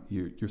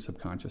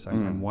subconscious.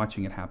 I'm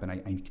watching it happen. I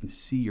can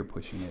see you're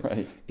pushing it.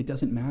 Right. It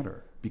doesn't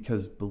matter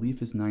because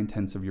belief is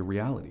 9/10 of your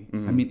reality.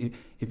 I mean,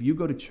 if you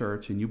go to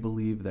church and you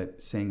believe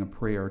that saying a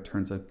prayer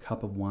turns a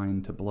cup of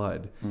wine to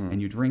blood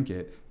and you drink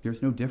it,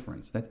 there's no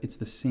difference. It's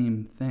the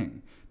same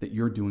thing that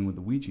you're doing with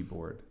the Ouija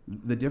board.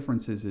 The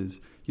difference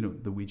is you know,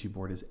 the Ouija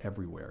board is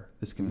everywhere.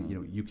 This can, you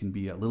know, you can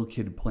be a little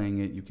kid playing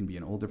it. You can be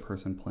an older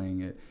person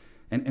playing it.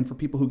 And for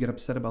people who get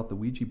upset about the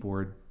Ouija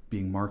board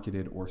being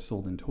marketed or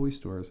sold in toy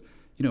stores,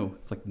 you know,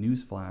 it's like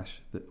newsflash,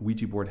 the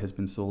Ouija board has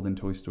been sold in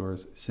toy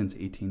stores since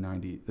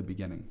 1890, the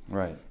beginning.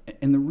 Right.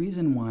 And the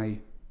reason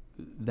why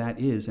that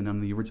is, and on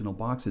the original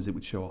boxes, it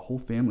would show a whole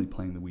family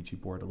playing the Ouija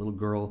board, a little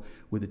girl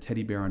with a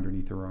teddy bear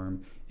underneath her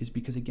arm, is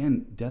because,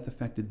 again, death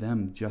affected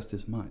them just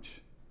as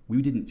much.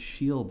 We didn't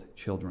shield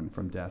children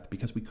from death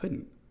because we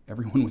couldn't.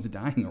 Everyone was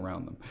dying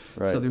around them.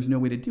 Right. So there's no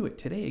way to do it.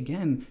 Today,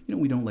 again, you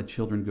know, we don't let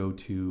children go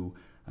to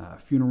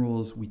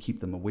funerals. We keep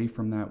them away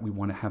from that. We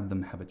want to have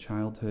them have a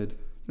childhood.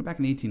 You know, back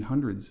in the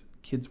 1800s,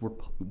 kids were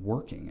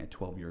working at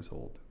 12 years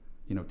old.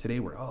 You know, today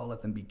we're,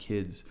 let them be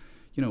kids.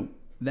 You know,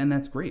 then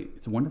that's great.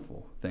 It's a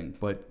wonderful thing.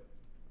 But,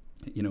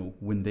 you know,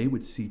 when they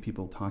would see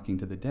people talking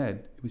to the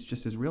dead, it was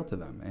just as real to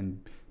them.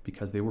 And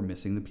because they were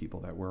missing the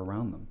people that were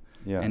around them.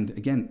 Yeah. And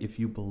again, if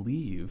you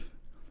believe,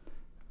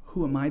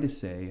 who am I to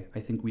say? I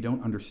think we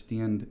don't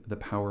understand the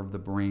power of the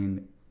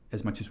brain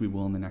as much as we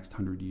will in the next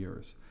 100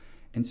 years.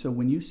 And so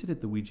when you sit at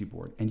the Ouija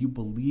board and you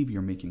believe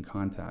you're making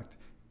contact,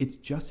 it's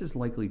just as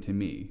likely to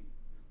me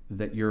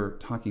that you're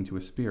talking to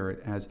a spirit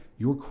as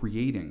you're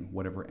creating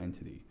whatever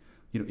entity.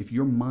 You know, if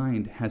your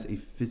mind has a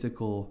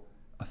physical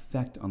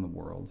effect on the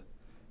world,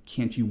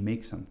 can't you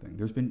make something?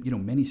 There's been, you know,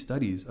 many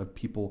studies of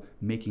people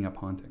making up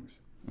hauntings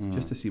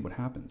just to see what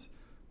happens.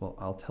 Well,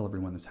 I'll tell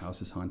everyone this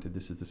house is haunted,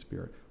 this is the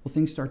spirit. Well,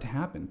 things start to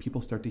happen.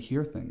 People start to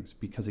hear things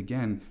because,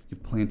 again,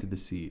 you've planted the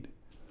seed.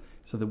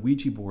 So the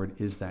Ouija board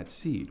is that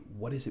seed.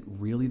 What is it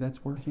really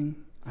that's working?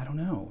 I don't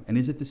know. And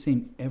is it the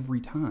same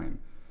every time?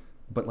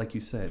 But like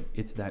you said,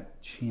 it's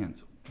that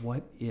chance.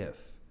 What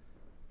if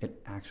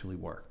it actually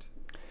worked?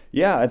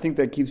 Yeah, I think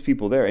that keeps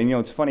people there. And, you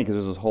know, it's funny because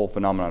there's this whole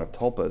phenomenon of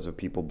tulpas, of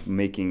people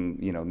making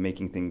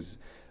things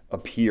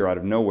appear out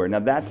of nowhere. Now,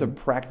 that's a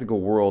practical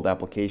world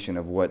application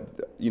of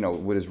what,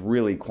 what is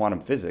really quantum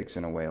physics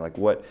in a way. Like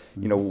what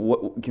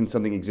can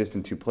something exist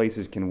in two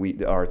places?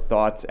 Can our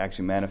thoughts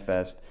actually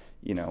manifest?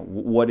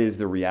 What is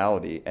the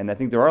reality? And I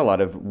think there are a lot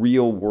of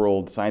real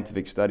world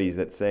scientific studies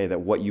that say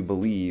that what you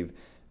believe,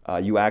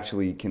 you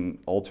actually can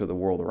alter the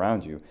world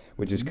around you,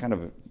 which is kind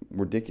of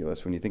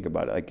ridiculous when you think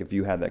about it. Like if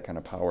you had that kind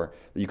of power,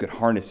 that you could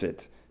harness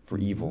it for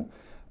evil.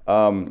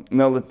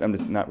 No, I'm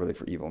just not really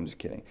for evil. I'm just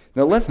kidding.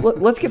 Now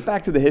let's get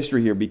back to the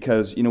history here,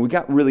 because we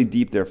got really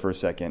deep there for a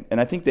second,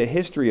 and I think the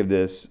history of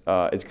this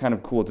is kind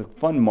of cool. It's a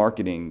fun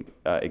marketing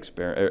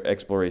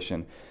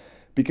exploration,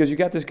 because you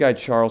got this guy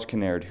Charles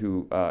Kennard,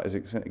 who is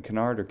it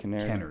Kennard or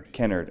Kennard?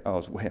 Kennard. Oh, I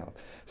was way off.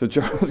 So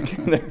Charles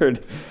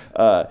Kennard.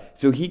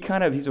 So he's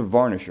a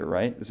varnisher,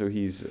 right? So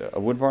he's a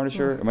wood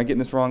varnisher. Am I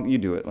getting this wrong? You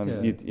do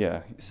it.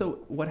 Yeah. So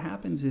what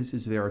happens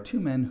is there are two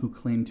men who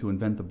claim to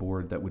invent the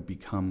board that would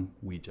become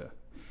Ouija.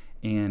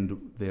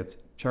 And that's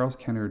Charles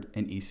Kennard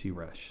and E.C.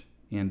 Resch.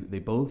 And they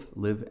both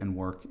live and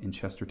work in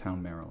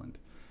Chestertown, Maryland.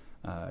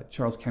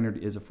 Charles Kennard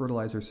is a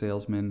fertilizer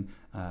salesman.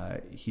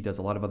 He does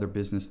a lot of other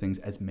business things,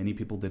 as many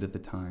people did at the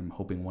time,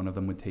 hoping one of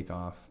them would take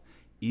off.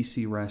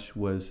 E.C. Resch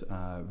was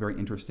very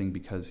interesting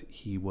because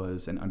he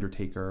was an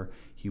undertaker.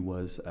 He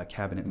was a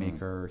cabinet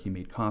maker. He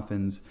made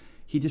coffins.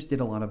 He just did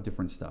a lot of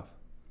different stuff.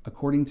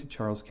 According to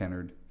Charles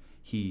Kennard,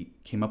 he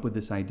came up with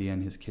this idea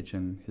in his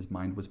kitchen. His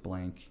mind was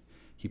blank.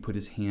 He put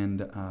his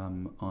hand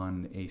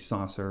on a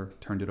saucer,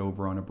 turned it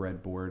over on a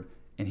breadboard,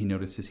 and he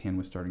noticed his hand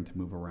was starting to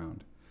move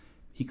around.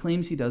 He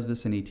claims he does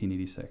this in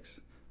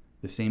 1886,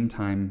 the same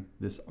time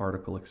this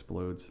article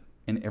explodes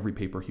in every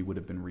paper he would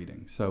have been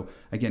reading. So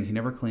again, he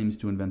never claims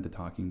to invent the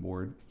talking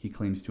board. He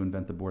claims to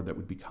invent the board that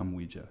would become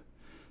Ouija.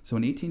 So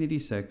in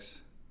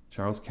 1886,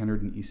 Charles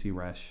Kennard and E.C.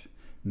 Resch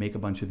make a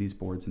bunch of these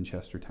boards in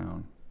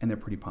Chestertown, and they're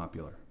pretty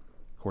popular.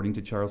 According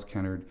to Charles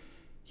Kennard,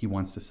 he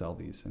wants to sell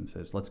these and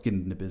says, let's get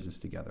into business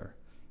together.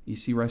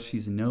 E.C. Resch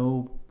sees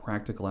no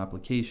practical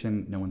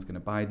application. No one's going to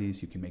buy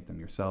these. You can make them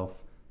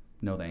yourself.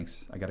 No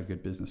thanks. I got a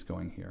good business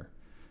going here.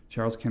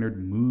 Charles Kennard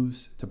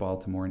moves to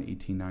Baltimore in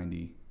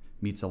 1890,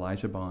 meets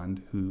Elijah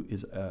Bond, who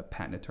is a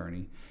patent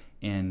attorney,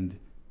 and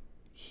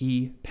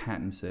he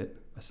patents it,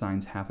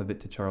 assigns half of it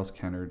to Charles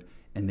Kennard,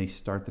 and they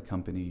start the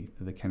company,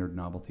 the Kennard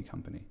Novelty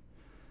Company.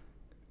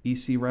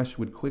 E.C. Resch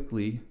would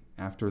quickly,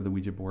 after the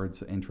Ouija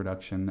Board's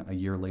introduction a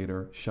year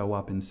later, show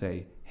up and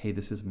say, hey,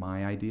 this is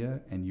my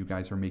idea, and you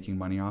guys are making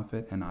money off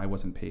it, and I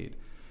wasn't paid.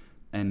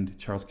 And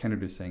Charles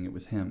Kennard is saying it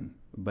was him.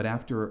 But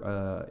after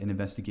an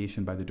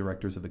investigation by the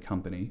directors of the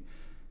company,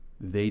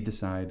 they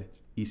decide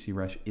E.C.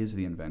 Resch is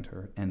the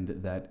inventor, and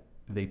that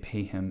they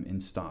pay him in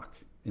stock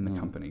in the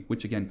company.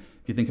 Which again,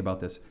 if you think about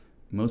this,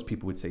 most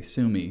people would say,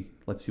 sue me,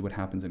 let's see what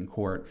happens in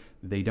court.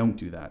 They don't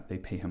do that. They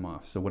pay him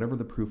off. So whatever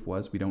the proof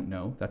was, we don't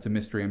know. That's a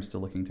mystery I'm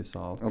still looking to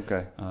solve.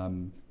 Okay.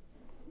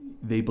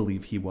 They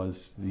believe he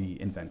was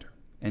the inventor.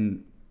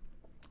 And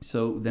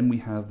so then we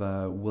have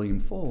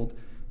William Fuld,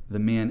 the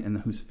man in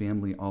whose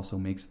family also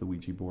makes the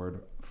Ouija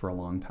board for a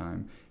long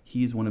time.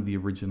 He's one of the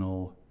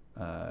original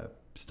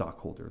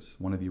stockholders,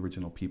 one of the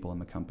original people in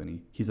the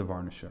company. He's a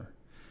varnisher.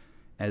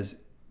 As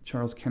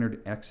Charles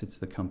Kennard exits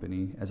the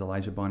company, as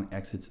Elijah Bond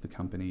exits the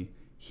company,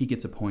 he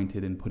gets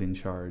appointed and put in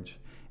charge,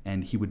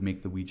 and he would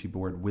make the Ouija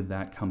board with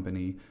that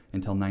company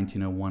until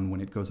 1901, when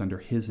it goes under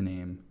his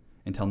name,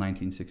 until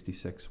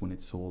 1966, when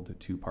it's sold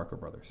to Parker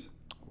Brothers.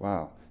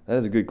 Wow. That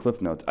is a good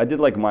Cliff Notes. I did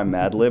like my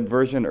Mad Lib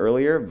version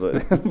earlier,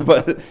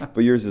 but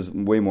yours is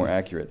way more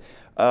accurate.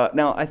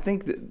 Now, I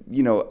think that,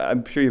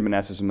 I'm sure you've been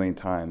asked this a million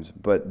times,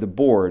 but the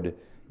board,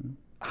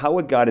 how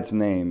it got its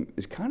name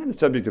is kind of the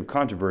subject of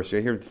controversy.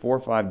 I hear 4 or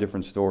 5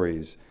 different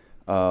stories.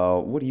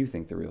 What do you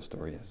think the real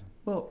story is?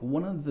 Well,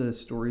 one of the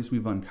stories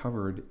we've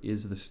uncovered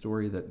is the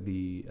story that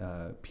the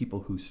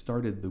people who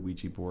started the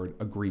Ouija board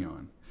agree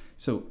on.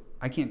 So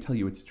I can't tell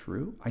you it's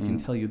true. I can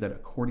tell you that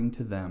according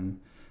to them,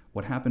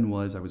 what happened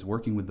was I was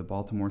working with the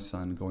Baltimore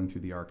Sun going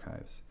through the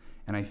archives,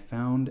 and I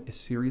found a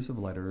series of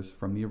letters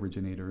from the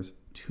originators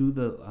to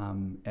the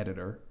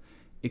editor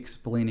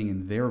explaining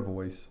in their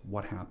voice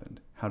what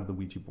happened. How did the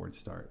Ouija board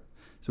start?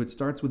 So it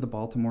starts with the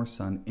Baltimore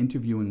Sun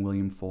interviewing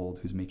William Fuld,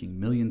 who's making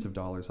millions of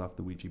dollars off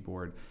the Ouija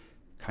board,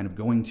 kind of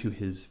going to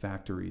his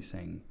factory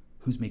saying,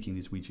 who's making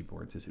these Ouija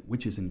boards? Is it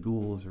witches and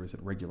ghouls, or is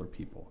it regular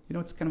people?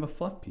 It's kind of a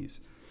fluff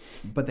piece.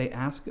 But they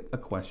ask a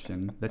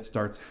question that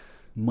starts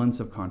months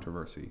of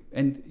controversy,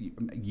 and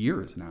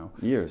years now.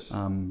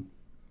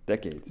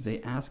 Decades.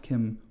 They ask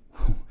him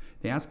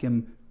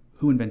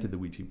who invented the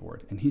Ouija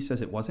board, and he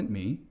says it wasn't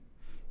me,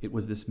 it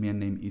was this man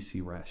named E.C.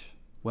 Resch.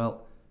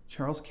 Well,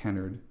 Charles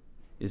Kennard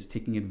is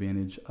taking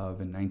advantage of,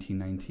 in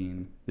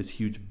 1919, this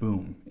huge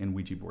boom in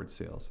Ouija board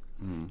sales.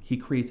 He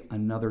creates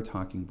another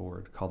talking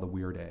board called the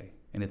Weird A,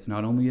 and it's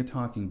not only a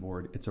talking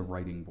board, it's a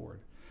writing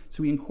board.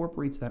 So he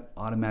incorporates that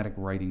automatic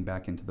writing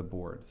back into the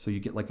board, so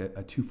you get like a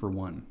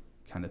 2-for-1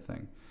 kind of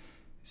thing.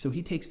 So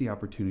he takes the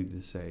opportunity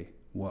to say,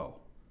 whoa,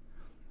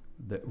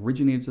 the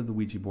originators of the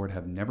Ouija board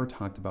have never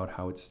talked about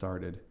how it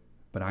started,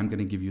 but I'm going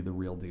to give you the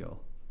real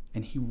deal.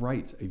 And he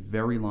writes a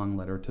very long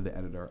letter to the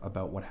editor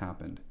about what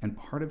happened. And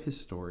part of his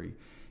story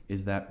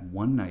is that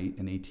one night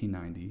in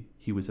 1890,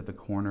 he was at the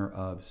corner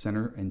of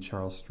Center and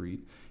Charles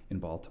Street in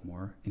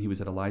Baltimore, and he was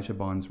at Elijah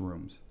Bond's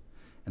rooms.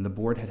 And the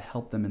board had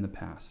helped them in the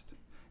past,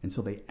 and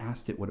so they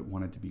asked it what it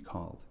wanted to be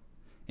called.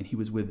 And he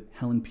was with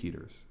Helen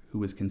Peters, who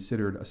was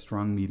considered a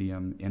strong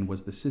medium and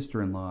was the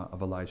sister-in-law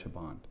of Elijah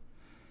Bond.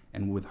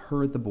 And with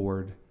her at the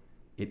board,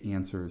 it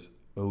answers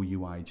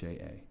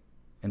Ouija.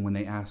 And when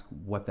they ask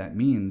what that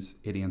means,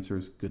 it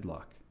answers good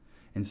luck.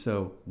 And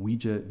so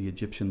Ouija, the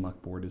Egyptian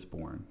luck board, is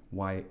born.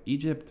 Why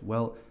Egypt?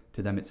 Well,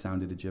 to them it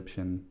sounded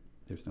Egyptian.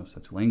 There's no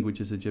such language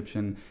as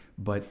Egyptian,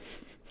 but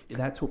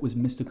that's what was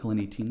mystical in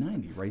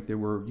 1890, right? There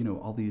were,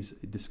 all these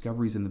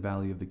discoveries in the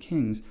Valley of the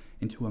Kings,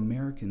 and to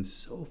Americans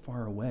so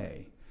far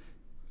away,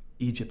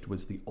 Egypt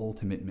was the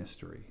ultimate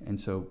mystery. And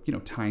so,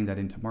 tying that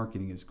into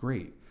marketing is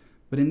great.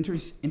 But an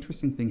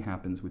interesting thing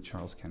happens with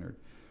Charles Kennard.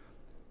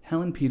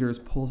 Helen Peters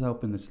pulls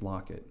open this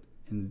locket,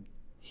 and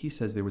he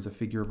says there was a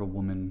figure of a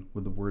woman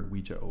with the word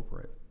Ouija over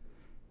it.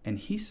 And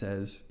he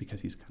says,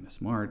 because he's kind of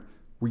smart,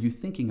 were you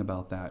thinking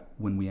about that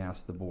when we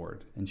asked the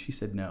board? And she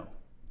said no.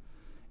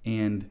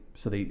 And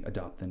so they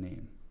adopt the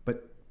name.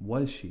 But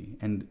was she?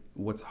 And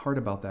what's hard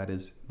about that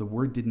is the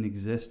word didn't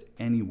exist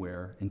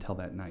anywhere until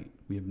that night.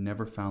 We have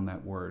never found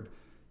that word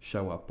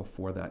show up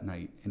before that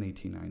night in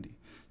 1890.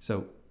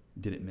 So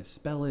did it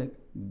misspell it?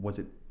 Was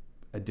it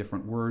a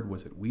different word?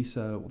 Was it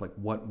Ouija? Like,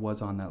 what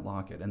was on that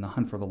locket? And the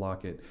hunt for the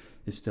locket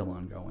is still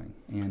ongoing.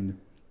 And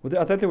well,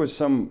 I thought there was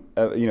some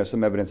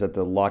evidence that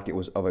the locket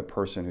was of a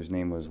person whose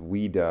name was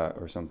Ouija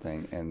or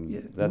something,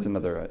 and that's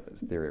another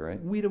theory,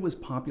 right? Ouija was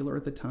popular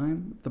at the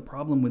time. The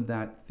problem with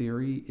that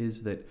theory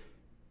is that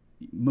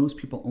most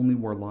people only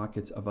wore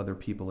lockets of other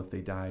people if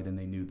they died and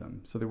they knew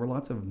them. So there were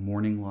lots of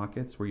mourning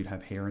lockets where you'd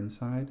have hair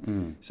inside.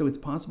 So it's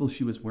possible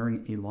she was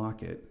wearing a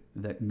locket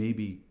that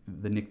maybe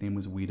the nickname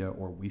was Ouija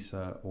or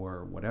Ouija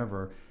or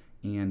whatever,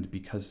 and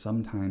because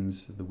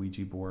sometimes the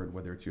Ouija board,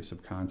 whether it's your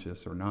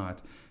subconscious or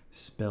not,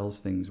 spells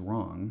things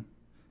wrong,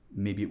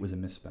 maybe it was a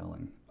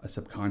misspelling, a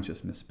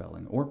subconscious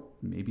misspelling, or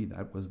maybe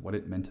that was what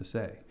it meant to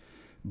say.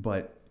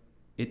 But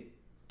it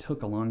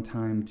took a long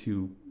time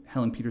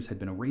Helen Peters had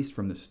been erased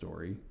from this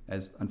story,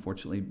 as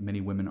unfortunately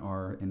many women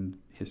are in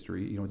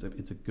history.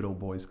 It's a good old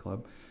boys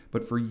club.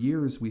 But for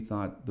years we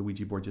thought the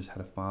Ouija board just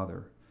had a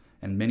father,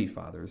 and many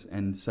fathers,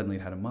 and suddenly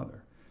it had a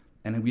mother.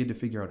 And we had to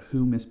figure out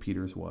who Miss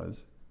Peters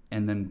was,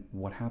 and then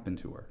what happened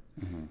to her.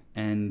 Mm-hmm.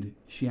 And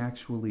she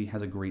actually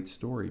has a great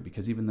story,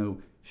 because even though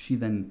she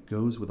then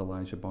goes with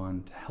Elijah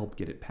Bond to help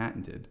get it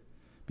patented,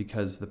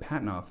 because the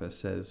patent office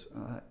says,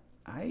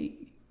 how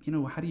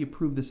do you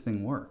prove this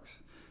thing works?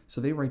 So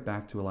they write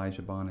back to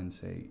Elijah Bond and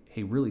say,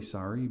 hey, really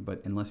sorry,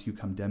 but unless you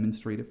come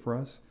demonstrate it for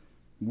us,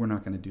 we're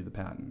not going to do the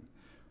patent.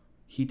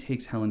 He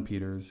takes Helen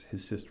Peters,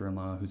 his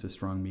sister-in-law, who's a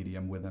strong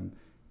medium, with him,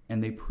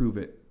 and they prove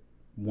it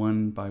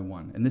one by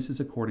one. And this is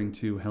according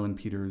to Helen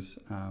Peters'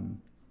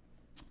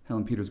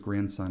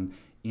 grandson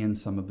and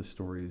some of the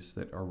stories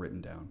that are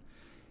written down.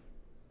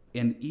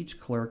 And each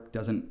clerk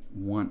doesn't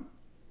want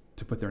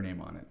to put their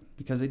name on it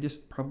because they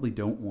just probably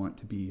don't want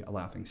to be a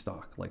laughing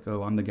stock. Like,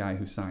 oh, I'm the guy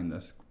who signed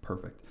this.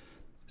 Perfect.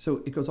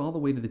 So it goes all the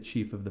way to the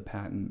chief of the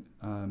patent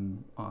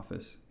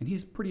office, and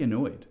he's pretty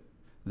annoyed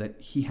that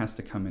he has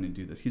to come in and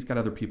do this. He's got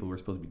other people who are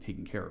supposed to be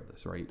taking care of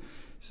this, right?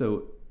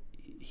 So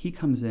he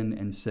comes in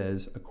and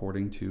says,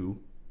 according to,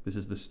 this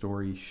is the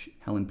story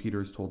Helen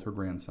Peters told her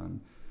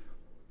grandson,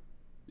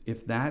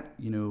 if that,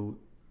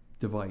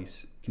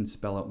 device can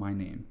spell out my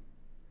name,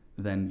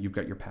 then you've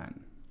got your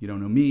patent. You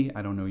don't know me,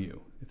 I don't know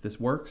you. If this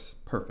works,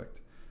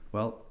 perfect.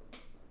 Well,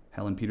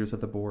 Helen Peters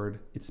at the board,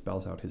 it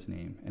spells out his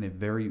name. And a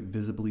very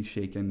visibly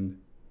shaken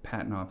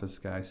patent office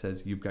guy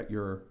says, you've got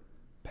your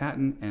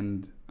patent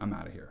and I'm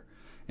out of here.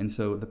 And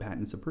so the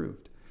patent's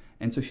approved.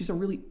 And so she's a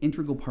really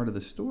integral part of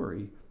the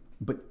story,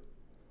 but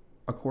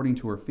according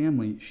to her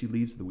family, she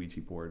leaves the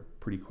Ouija board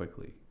pretty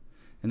quickly.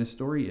 And the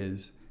story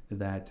is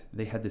that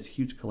they had this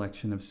huge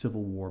collection of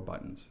Civil War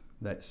buttons,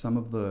 that some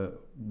of the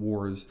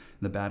wars,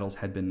 the battles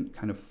had been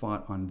kind of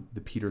fought on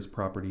the Peters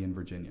property in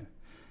Virginia.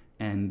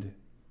 And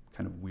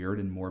kind of weird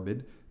and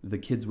morbid, the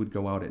kids would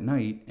go out at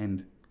night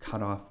and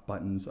cut off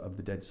buttons of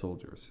the dead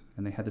soldiers.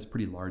 And they had this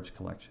pretty large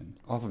collection.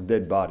 Off of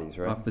dead bodies,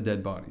 right? Off the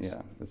dead bodies.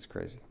 Yeah, that's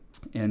crazy.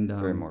 And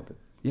very morbid.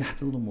 Yeah,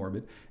 it's a little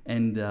morbid.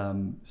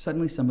 And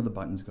suddenly some of the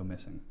buttons go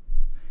missing.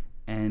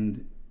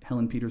 And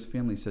Helen Peters'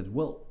 family said,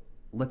 well,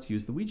 let's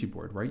use the Ouija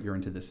board, right? You're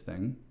into this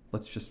thing.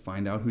 Let's just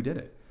find out who did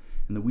it.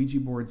 And the Ouija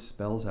board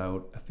spells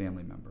out a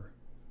family member.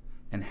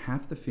 And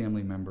half the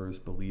family members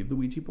believe the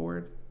Ouija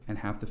board, and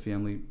half the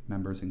family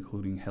members,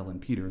 including Helen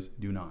Peters,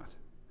 do not.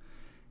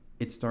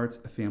 It starts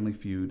a family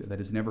feud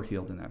that is never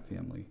healed in that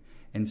family.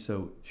 And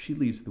so she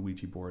leaves the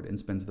Ouija board and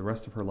spends the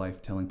rest of her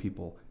life telling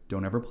people,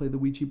 don't ever play the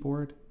Ouija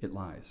board, it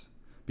lies.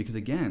 Because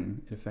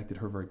again, it affected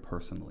her very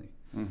personally.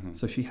 Mm-hmm.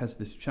 So she has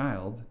this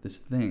child, this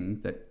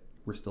thing that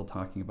we're still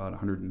talking about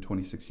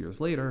 126 years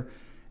later,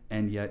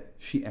 and yet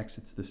she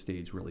exits the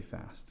stage really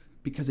fast.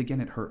 Because again,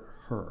 it hurt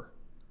her.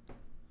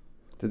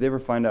 Did they ever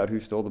find out who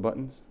stole the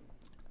buttons?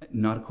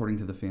 Not according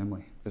to the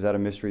family. Is that a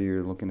mystery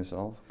you're looking to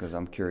solve? Because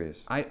I'm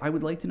curious. I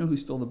would like to know who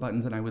stole the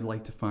buttons, and I would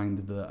like to find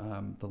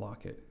the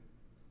locket.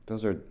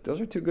 Those are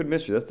two good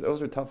mysteries.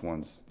 Those are tough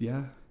ones.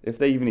 Yeah. If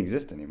they even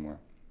exist anymore.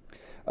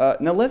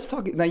 Now let's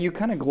talk. Now you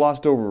kind of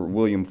glossed over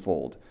William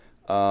Fuld.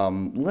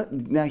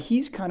 Now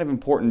he's kind of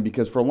important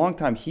because for a long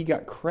time he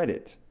got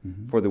credit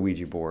for the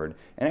Ouija board,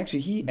 and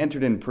actually he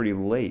entered in pretty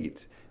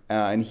late.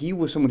 And he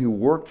was someone who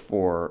worked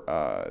for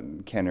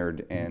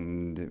Kennard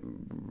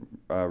and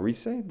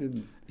Rice.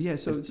 Yeah,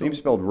 so his name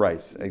spelled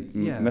Rice. It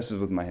messes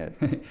with my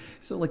head.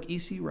 So like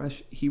E.C.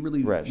 Resch, he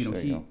really,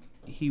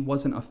 he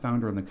wasn't a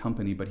founder in the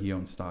company, but he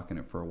owned stock in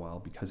it for a while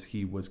because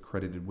he was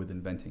credited with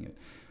inventing it.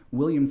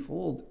 William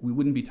Fuld, we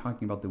wouldn't be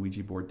talking about the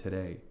Ouija board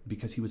today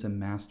because he was a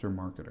master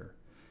marketer.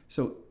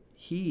 So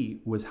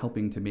he was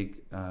helping to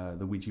make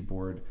the Ouija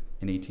board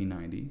in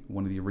 1890,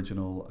 one of the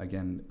original,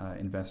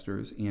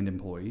 investors and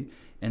employee.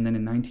 And then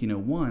in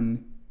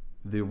 1901,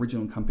 the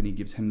original company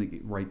gives him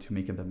the right to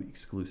make them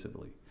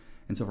exclusively.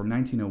 And so from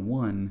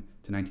 1901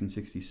 to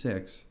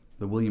 1966,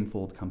 the William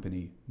Fuld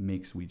Company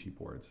makes Ouija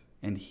boards.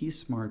 And he's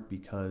smart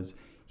because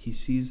he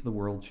sees the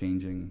world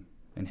changing,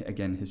 and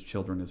again, his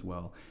children as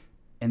well.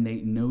 And they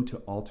know to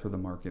alter the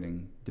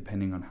marketing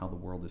depending on how the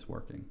world is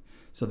working.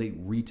 So they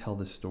retell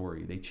the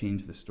story, they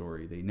change the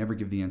story, they never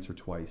give the answer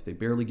twice, they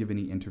barely give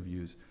any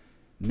interviews,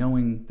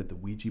 knowing that the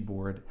Ouija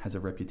board has a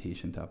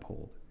reputation to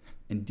uphold.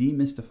 And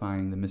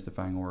demystifying the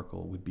mystifying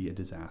oracle would be a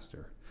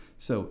disaster.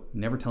 So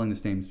never telling the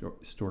same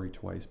story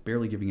twice,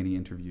 barely giving any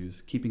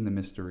interviews, keeping the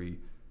mystery,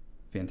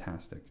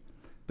 fantastic.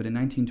 But in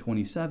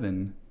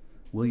 1927,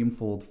 William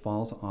Fuld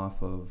falls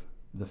off of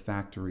the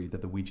factory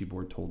that the Ouija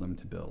board told him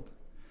to build.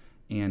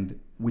 And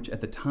which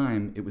at the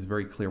time, it was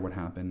very clear what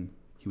happened.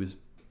 He was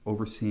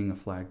overseeing a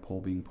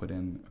flagpole being put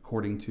in.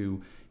 According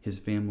to his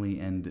family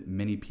and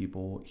many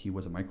people, he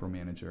was a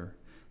micromanager.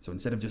 So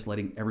instead of just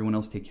letting everyone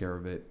else take care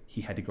of it,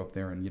 he had to go up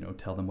there and,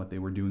 tell them what they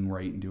were doing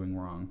right and doing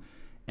wrong.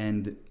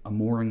 And a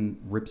mooring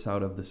rips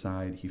out of the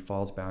side. He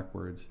falls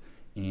backwards,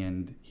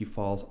 and he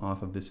falls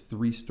off of this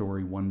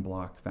 3-story,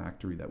 1-block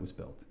factory that was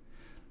built.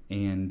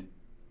 And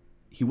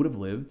he would have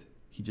lived.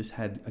 He just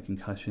had a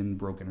concussion,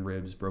 broken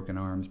ribs, broken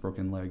arms,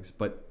 broken legs.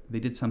 But they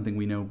did something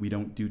we know we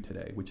don't do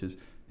today, which is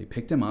they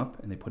picked him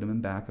up and they put him in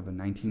back of a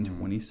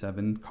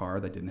 1927 car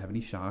that didn't have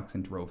any shocks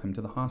and drove him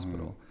to the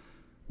hospital,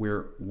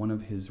 where one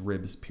of his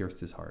ribs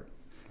pierced his heart.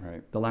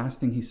 Right. The last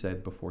thing he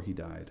said before he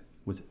died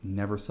was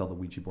never sell the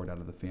Ouija board out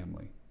of the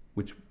family,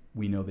 which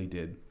we know they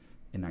did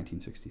in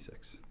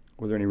 1966.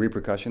 Were there any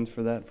repercussions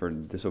for that, for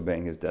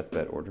disobeying his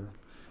deathbed order?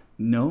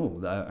 No,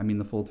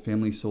 the Fuld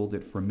family sold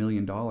it for $1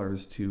 million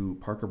to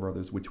Parker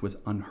Brothers, which was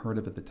unheard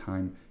of at the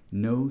time.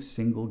 No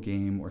single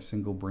game or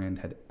single brand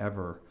had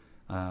ever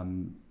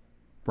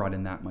brought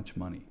in that much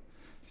money.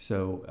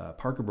 So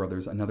Parker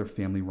Brothers, another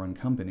family-run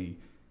company,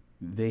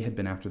 they had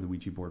been after the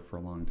Ouija board for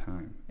a long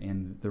time.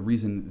 And the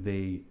reason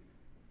they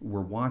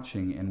were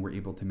watching and were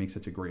able to make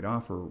such a great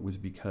offer was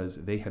because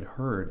they had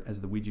heard,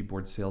 as the Ouija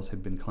board sales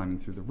had been climbing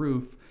through the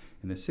roof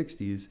in the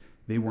 60s,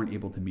 they weren't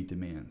able to meet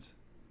demands.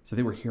 So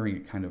they were hearing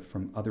it kind of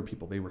from other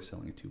people they were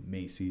selling it to,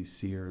 Macy's,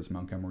 Sears,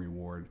 Montgomery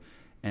Ward.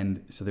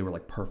 And so they were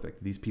like,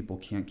 perfect, these people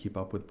can't keep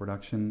up with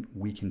production.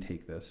 We can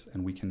take this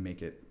and we can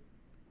make it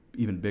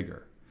even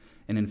bigger.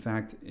 And in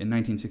fact, in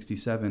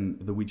 1967,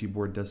 the Ouija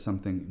board does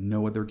something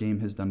no other game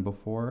has done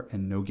before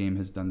and no game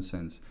has done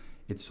since.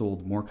 It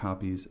sold more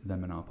copies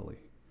than Monopoly.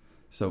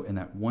 So in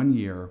that 1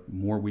 year,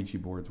 more Ouija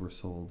boards were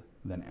sold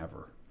than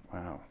ever.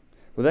 Wow.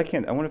 Well,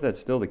 I wonder if that's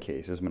still the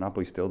case. Is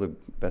Monopoly still the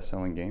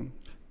best-selling game?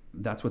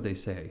 That's what they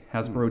say.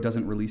 Hasbro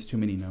doesn't release too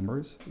many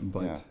numbers,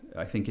 but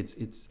I think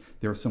it's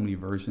there are so many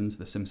versions.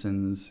 The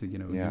Simpsons, you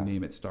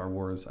name it, Star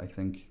Wars. I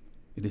think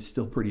it is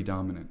still pretty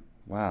dominant.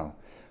 Wow.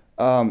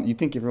 You'd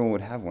think everyone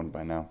would have one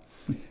by now.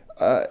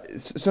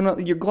 So now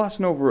you're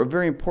glossing over a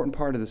very important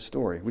part of the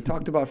story. We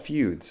talked about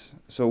feuds.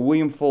 So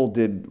William Fuld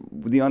did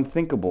the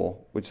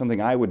unthinkable, which is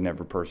something I would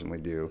never personally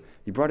do.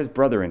 He brought his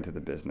brother into the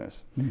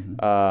business.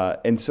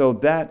 And so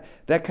that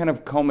kind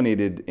of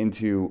culminated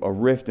into a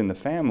rift in the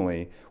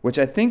family, which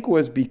I think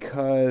was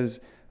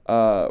because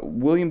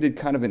William did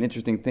kind of an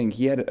interesting thing.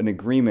 He had an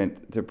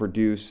agreement to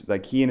produce,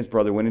 like he and his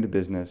brother went into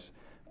business.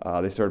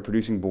 They started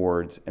producing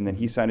boards, and then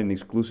he signed an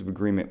exclusive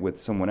agreement with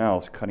someone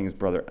else, cutting his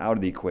brother out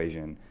of the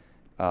equation.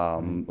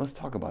 Let's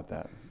talk about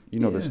that. You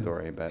know the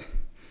story, I bet.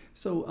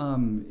 So,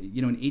 in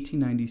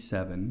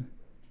 1897,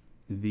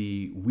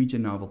 the Ouija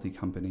Novelty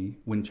Company,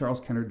 when Charles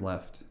Kennard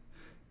left,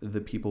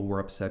 the people were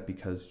upset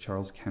because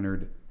Charles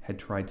Kennard had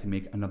tried to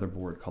make another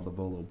board called the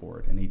Volo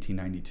board in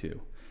 1892.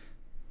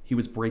 He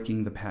was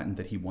breaking the patent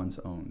that he once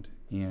owned,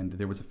 and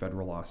there was a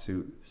federal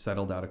lawsuit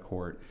settled out of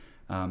court.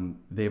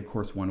 They, of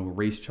course, want to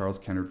erase Charles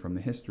Kennard from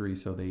the history,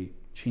 so they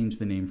changed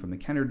the name from the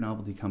Kennard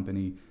Novelty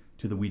Company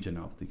to the Ouija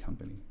Novelty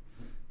Company.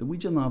 The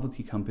Ouija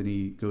Novelty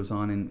Company goes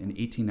on in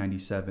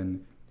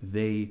 1897.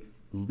 They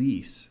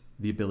lease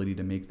the ability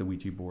to make the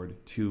Ouija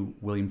board to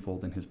William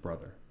Fuld and his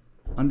brother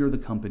under the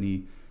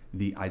company,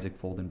 the Isaac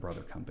Fuld and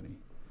Brother Company.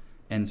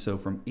 And so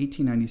from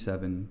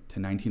 1897 to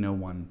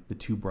 1901, the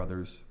two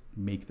brothers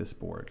make this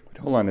board.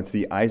 Hold on, it's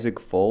the Isaac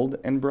Fold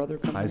and Brother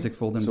company? Isaac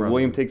Fold and so Brother. So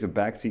William takes a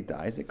backseat to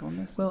Isaac on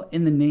this? Well,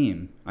 in the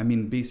name. I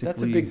mean, basically...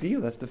 That's a big deal.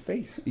 That's the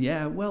face.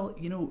 Yeah, well,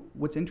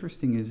 what's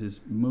interesting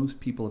is most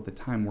people at the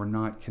time were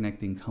not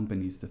connecting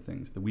companies to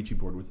things. The Ouija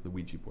board was the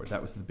Ouija board.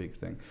 That was the big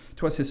thing.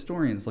 To us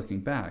historians looking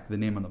back, the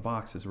name on the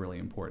box is really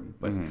important.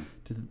 But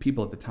to the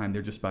people at the time,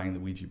 they're just buying the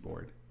Ouija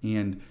board.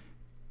 And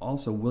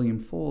also, William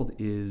Fold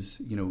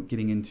is,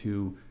 getting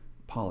into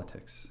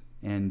politics.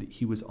 And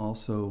he was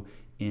also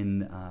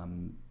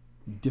in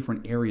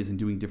different areas and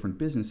doing different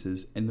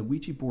businesses, and the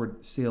Ouija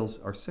board sales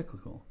are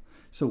cyclical.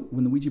 So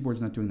when the Ouija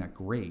board's not doing that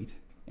great,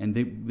 and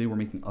they were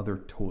making other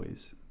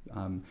toys,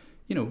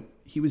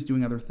 he was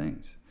doing other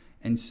things.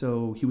 And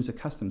so he was a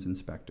customs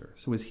inspector.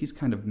 So as he's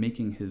kind of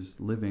making his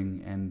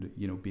living and,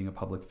 being a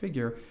public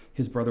figure,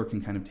 his brother can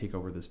kind of take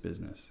over this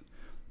business.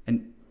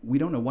 And we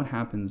don't know what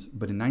happens,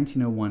 but in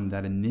 1901,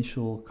 that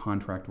initial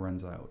contract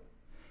runs out.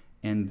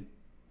 And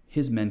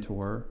his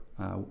mentor,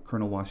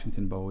 Colonel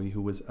Washington Bowie,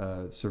 who was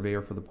a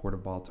surveyor for the Port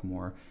of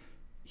Baltimore,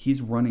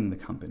 he's running the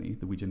company,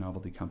 the Ouija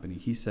Novelty Company.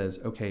 He says,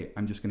 okay,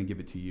 I'm just going to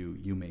give it to you.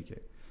 You make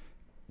it.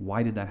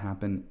 Why did that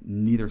happen?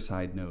 Neither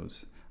side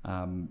knows.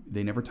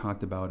 They never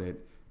talked about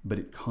it, but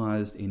it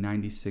caused a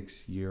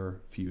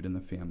 96-year feud in the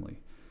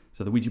family.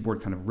 So the Ouija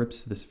board kind of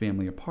rips this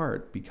family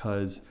apart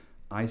because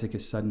Isaac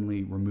is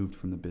suddenly removed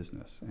from the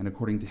business. And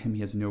according to him,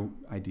 he has no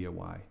idea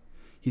why.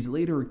 He's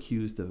later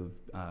accused of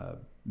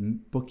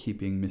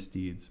bookkeeping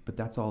misdeeds, but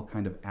that's all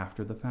kind of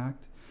after the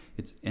fact.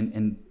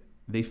 And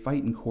they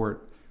fight in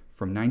court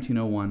from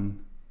 1901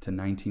 to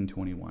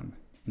 1921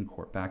 in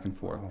court, back and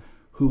forth. Wow.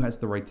 Who has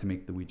the right to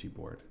make the Ouija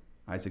board?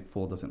 Isaac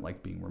Fold doesn't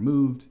like being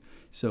removed,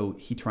 so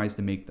he tries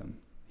to make them.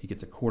 He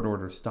gets a court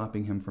order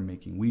stopping him from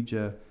making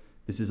Ouija.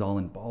 This is all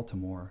in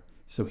Baltimore,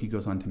 so he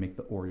goes on to make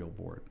the Oriole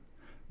board.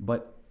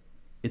 But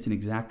it's an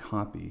exact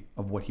copy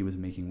of what he was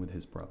making with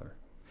his brother.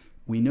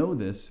 We know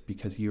this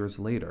because years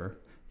later,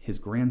 his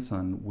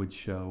grandson would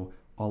show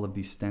all of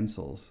these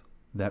stencils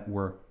that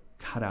were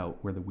cut out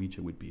where the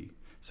Ouija would be.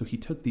 So he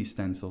took these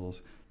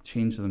stencils,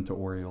 changed them to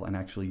Oriole, and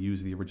actually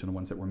used the original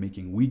ones that were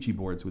making Ouija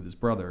boards with his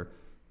brother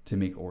to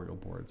make Oriole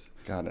boards.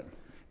 Got it.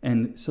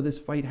 And so this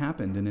fight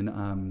happened, and in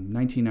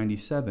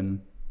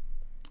 1997,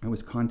 I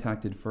was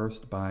contacted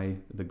first by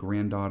the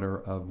granddaughter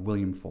of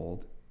William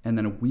Fold, and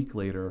then a week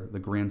later, the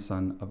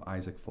grandson of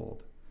Isaac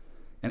Fold.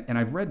 And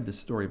I've read this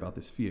story about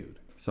this feud,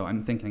 so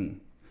I'm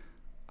thinking,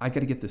 I got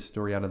to get this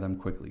story out of them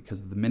quickly,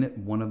 because the minute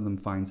one of them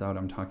finds out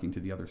I'm talking to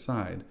the other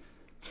side,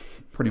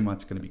 pretty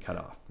much going to be cut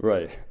off.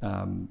 Right.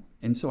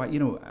 And so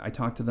I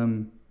talked to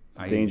them.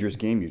 Dangerous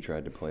game you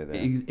tried to play there.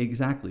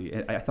 Exactly.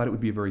 I thought it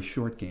would be a very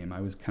short game.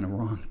 I was kind of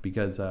wrong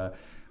because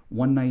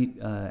one night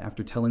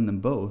after telling them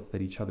both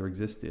that each other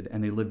existed,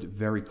 and they lived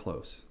very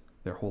close,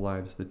 their whole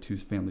lives, the two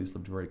families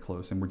lived very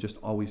close, and were just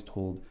always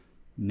told,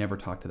 never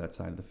talk to that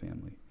side of the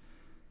family.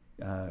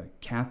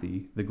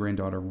 Kathy, the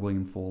granddaughter of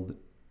William Fold,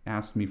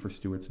 asked me for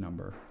Stuart's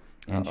number,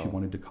 and she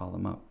wanted to call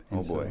him up.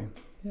 And boy.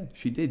 Yeah,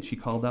 she did. She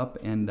called up,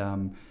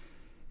 and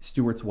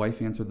Stuart's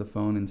wife answered the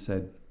phone and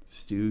said,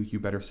 Stu, you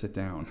better sit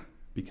down,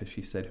 because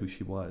she said who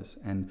she was.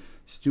 And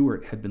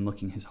Stuart had been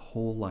looking his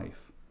whole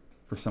life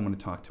for someone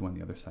to talk to on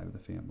the other side of the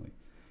family.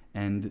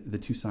 And the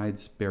two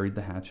sides buried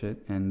the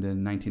hatchet, and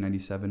in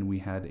 1997 we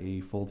had a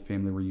Fold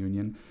family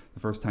reunion, the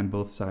first time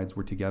both sides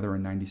were together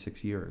in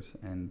 96 years.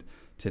 And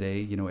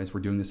today, as we're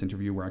doing this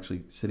interview, we're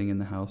actually sitting in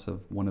the house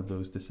of one of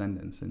those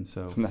descendants. And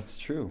so that's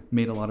true.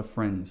 Made a lot of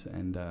friends,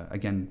 and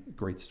again,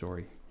 great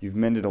story. You've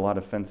mended a lot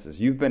of fences.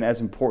 You've been as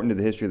important to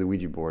the history of the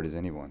Ouija board as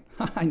anyone.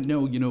 I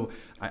know,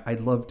 I'd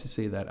love to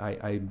say that.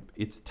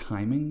 It's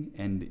timing,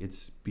 and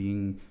it's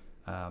being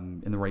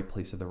in the right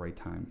place at the right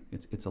time.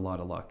 It's a lot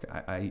of luck.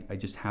 I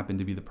just happened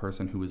to be the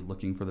person who was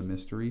looking for the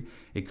mystery.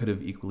 It could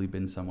have equally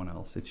been someone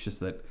else. It's just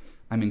that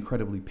I'm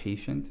incredibly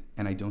patient,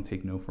 and I don't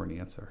take no for an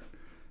answer.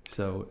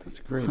 So that's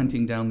great.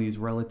 Hunting down these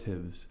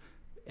relatives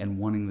and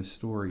wanting the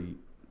story,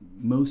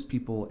 most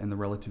people and the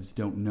relatives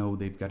don't know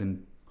they've got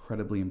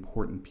incredibly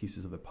important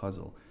pieces of the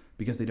puzzle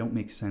because they don't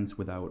make sense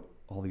without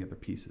all the other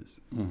pieces.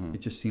 Mm-hmm.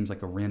 It just seems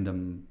like a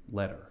random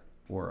letter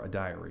or a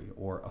diary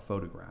or a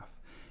photograph.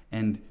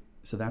 And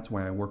so that's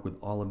why I work with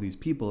all of these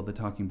people at the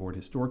Talking Board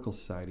Historical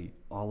Society,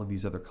 all of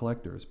these other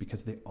collectors,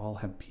 because they all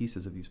have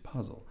pieces of these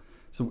puzzle.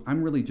 So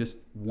I'm really just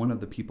one of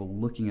the people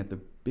looking at the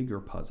bigger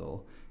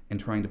puzzle and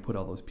trying to put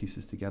all those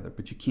pieces together.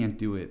 But you can't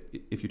do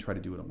it if you try to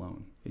do it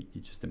alone.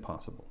 It's just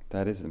impossible.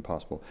 That is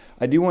impossible.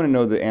 I do want to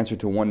know the answer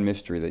to one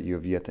mystery that you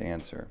have yet to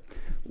answer.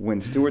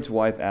 When Stuart's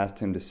wife asked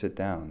him to sit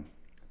down,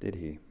 did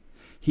he?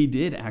 He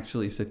did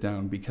actually sit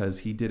down because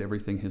he did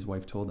everything his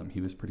wife told him. He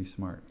was pretty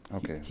smart.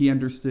 Okay. He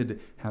understood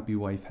happy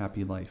wife,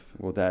 happy life.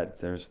 Well,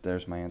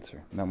 there's my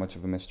answer. Not much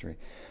of a mystery.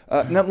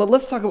 Now,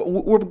 let's talk about,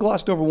 we're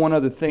glossed over one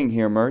other thing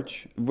here,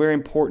 Murch. Very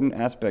important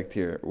aspect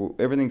here.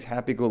 Everything's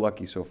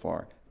happy-go-lucky so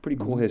far. Pretty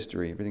cool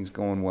history. Everything's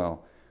going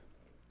well.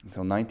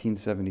 Until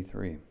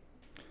 1973.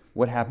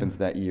 What happens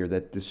that year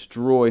that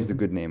destroys the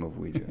good name of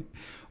Ouija?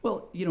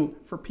 Well,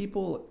 for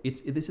people,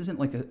 this isn't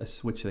like a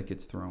switch that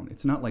gets thrown.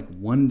 It's not like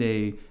one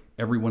day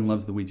everyone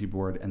loves the Ouija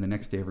board, and the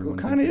next day everyone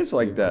It kind of is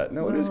like evil. that.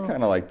 No, it is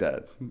kind of like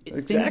that.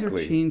 Exactly. Things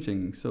are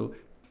changing. So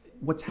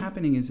what's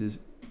happening is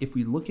if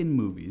we look in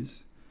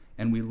movies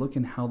and we look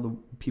in how the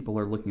people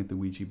are looking at the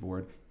Ouija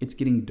board, it's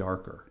getting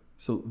darker.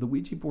 So the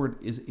Ouija board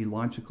is a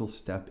logical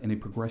step in a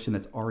progression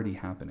that's already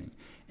happening.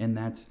 And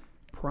that's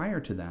prior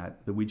to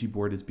that, the Ouija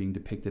board is being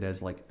depicted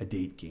as like a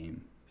date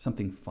game,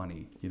 something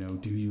funny.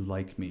 Do you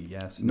like me?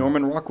 Yes. No.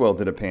 Norman Rockwell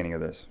did a painting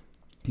of this.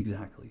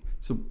 Exactly.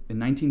 So in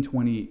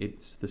 1920,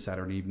 it's the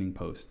Saturday Evening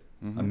Post.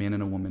 A man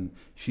and a woman.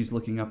 She's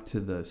looking up to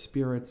the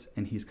spirits,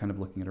 and he's kind of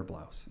looking at her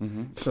blouse.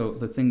 So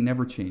the thing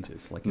never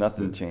changes. Like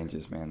Nothing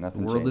changes, man.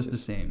 Nothing changes. The world changes. is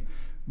the same.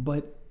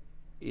 But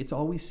it's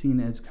always seen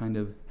as kind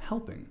of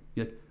helping.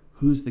 Like,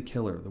 who's the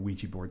killer? The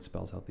Ouija board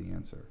spells out the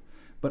answer.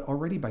 But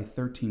already by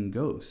 13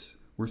 Ghosts,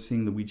 we're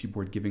seeing the Ouija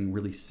board giving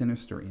really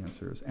sinister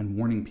answers and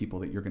warning people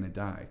that you're going to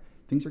die.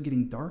 Things are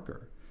getting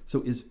darker.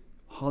 So is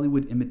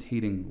Hollywood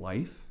imitating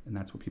life, and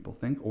that's what people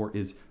think, or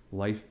is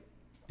life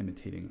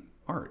imitating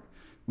art?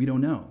 We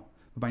don't know.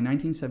 But by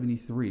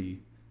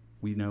 1973,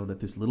 we know that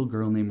this little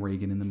girl named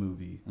Reagan in the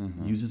movie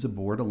uses a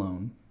board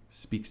alone,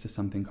 speaks to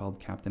something called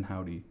Captain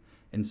Howdy,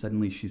 and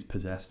suddenly she's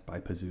possessed by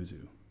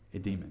Pazuzu, a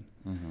demon.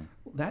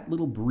 That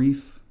little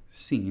brief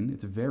scene,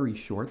 it's very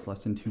short, it's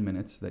less than 2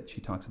 minutes, that she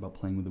talks about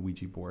playing with the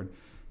Ouija board,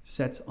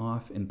 sets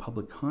off in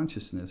public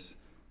consciousness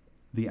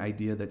the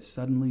idea that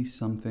suddenly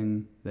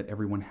something that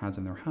everyone has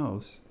in their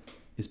house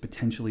is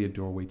potentially a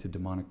doorway to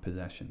demonic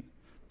possession.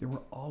 There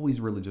were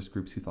always religious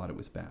groups who thought it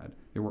was bad.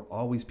 There were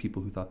always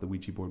people who thought the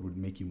Ouija board would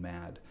make you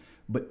mad.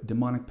 But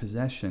demonic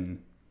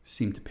possession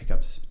seemed to pick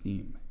up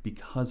steam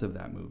because of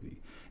that movie.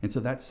 And so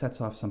that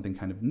sets off something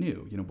kind of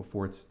new.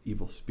 Before it's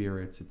evil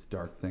spirits, it's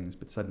dark things,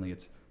 but suddenly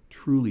it's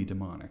truly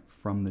demonic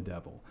from the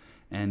devil.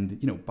 And,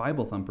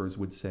 Bible thumpers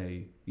would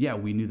say, yeah,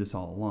 we knew this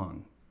all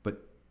along,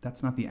 but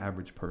that's not the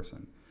average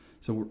person.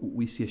 So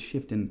we see a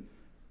shift in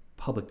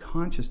public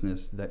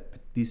consciousness that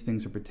these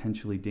things are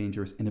potentially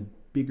dangerous in a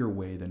bigger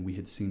way than we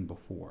had seen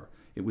before.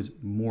 It was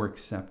more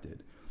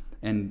accepted.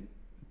 And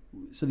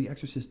so The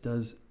Exorcist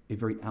does a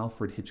very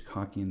Alfred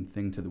Hitchcockian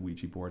thing to the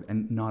Ouija board,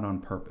 and not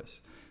on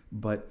purpose.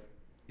 But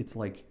it's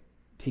like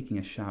taking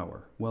a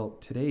shower. Well,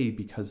 today,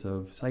 because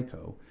of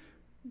Psycho,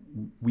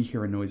 we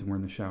hear a noise and we're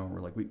in the shower.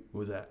 We're like, wait, what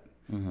was that?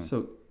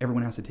 So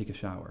everyone has to take a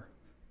shower.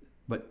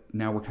 But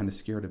now we're kind of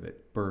scared of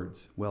it.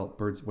 Birds. Well,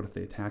 birds, what if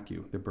they attack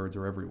you? The birds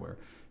are everywhere.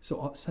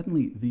 So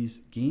suddenly these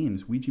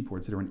games, Ouija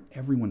boards that are in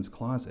everyone's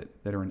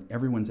closet, that are in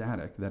everyone's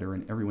attic, that are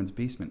in everyone's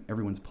basement,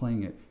 everyone's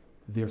playing it,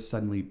 they're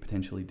suddenly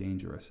potentially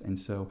dangerous. And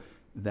so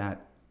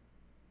that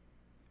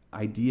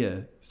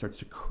idea starts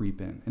to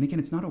creep in. And again,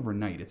 it's not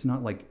overnight. It's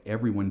not like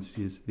everyone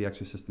sees The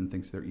Exorcist and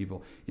thinks they're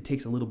evil. It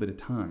takes a little bit of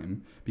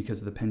time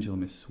because the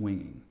pendulum is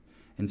swinging.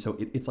 And so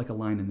it's like a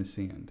line in the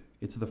sand.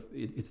 It's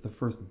the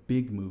first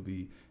big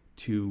movie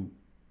to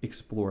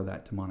explore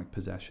that demonic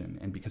possession.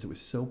 And because it was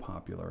so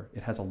popular,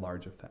 it has a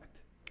large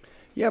effect.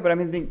 Yeah, but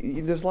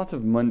there's lots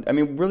of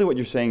really what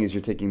you're saying is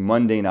you're taking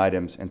mundane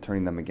items and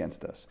turning them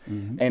against us.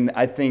 And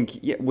I think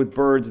with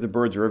birds, the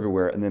birds are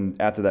everywhere. And then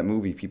after that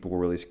movie, people were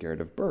really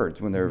scared of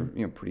birds when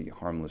they're pretty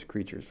harmless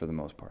creatures for the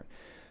most part.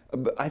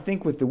 But I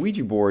think with the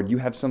Ouija board, you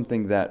have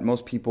something that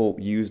most people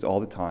used all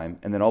the time,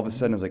 and then all of a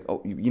sudden it's like,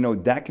 oh,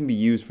 that can be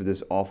used for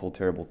this awful,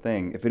 terrible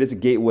thing. If it is a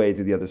gateway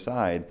to the other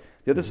side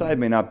side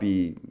may not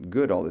be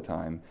good all the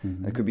time.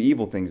 There could be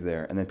evil things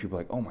there, and then people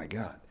are like, oh my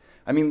God.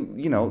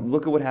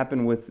 Look at what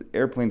happened with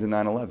airplanes in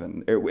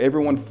 9/11.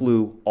 Everyone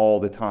flew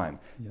all the time.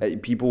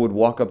 People would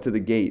walk up to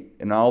the gate,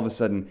 and all of a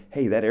sudden,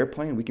 hey, that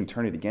airplane, we can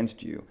turn it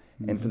against you.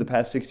 And for the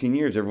past 16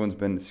 years, everyone's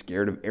been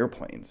scared of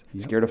airplanes,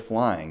 scared of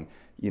flying.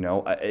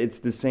 It's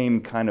the same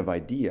kind of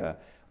idea.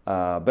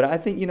 But I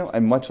think,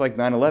 and much like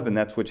 9/11,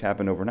 that's what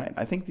happened overnight.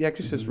 I think The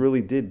Exorcist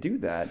really did do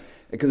that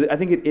because I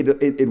think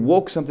it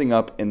woke something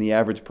up in the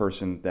average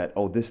person that,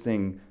 this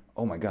thing,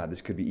 oh my God,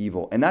 this could be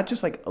evil. And not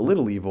just like a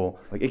little evil,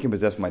 like it can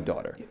possess my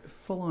daughter.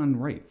 Full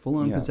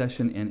on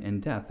possession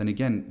and death. And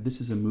again,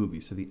 this is a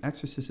movie. So The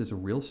Exorcist is a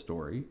real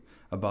story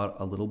about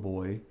a little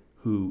boy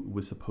who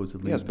was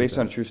supposedly it's based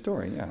on a true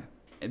story, yeah.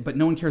 But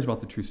no one cares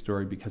about the true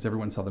story because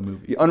everyone saw the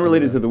movie.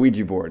 Unrelated to the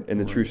Ouija board in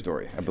the true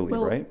story, I believe,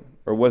 right?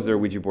 Or was there a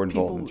Ouija board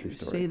involved in the true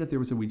story? People say that there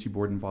was a Ouija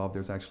board involved.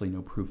 There's actually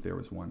no proof there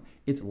was one.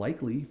 It's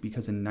likely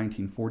because in the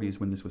 1940s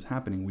when this was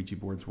happening, Ouija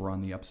boards were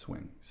on the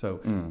upswing.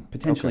 So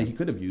potentially he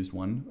could have used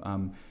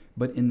one.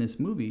 But in this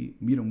movie,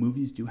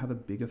 movies do have a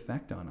big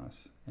effect on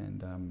us.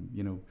 And,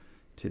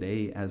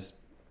 today as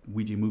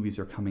Ouija movies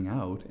are coming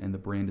out and the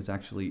brand is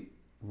actually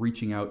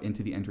reaching out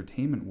into the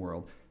entertainment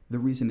world, the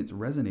reason it's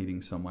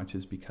resonating so much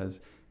is because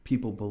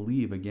people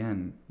believe,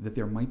 again, that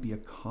there might be a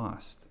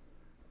cost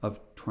of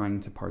trying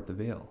to part the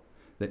veil.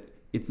 That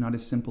it's not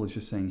as simple as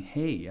just saying,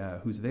 hey,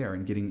 who's there,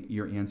 and getting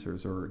your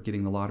answers or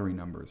getting the lottery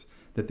numbers.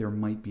 That there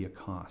might be a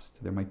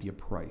cost, there might be a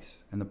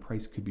price, and the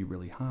price could be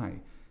really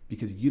high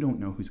because you don't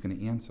know who's going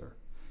to answer.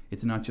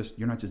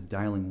 You're not just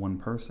dialing one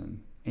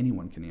person,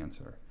 anyone can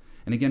answer.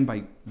 And again,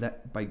 by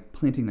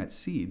planting that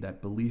seed,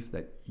 that belief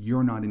that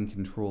you're not in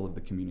control of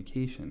the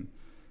communication,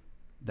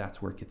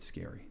 that's where it gets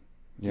scary.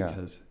 Yeah.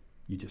 Because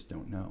You just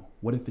don't know.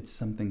 What if it's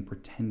something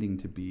pretending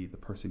to be the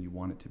person you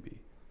want it to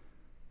be?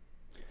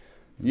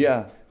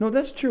 Yeah, no,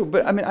 that's true.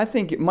 But I mean, I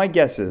think my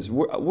guess is,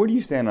 where do you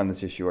stand on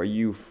this issue? Are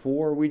you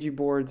for Ouija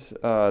boards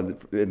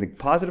in the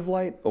positive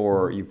light,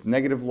 or you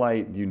negative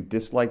light? Do you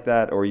dislike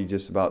that, or are you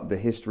just about the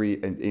history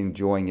and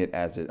enjoying it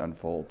as it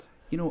unfolds?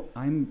 You know,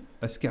 I'm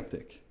a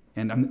skeptic,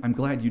 and I'm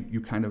glad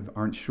you kind of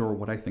aren't sure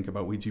what I think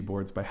about Ouija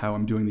boards by how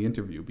I'm doing the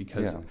interview,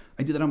 because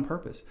I do that on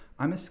purpose.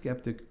 I'm a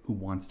skeptic who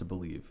wants to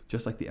believe,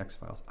 just like the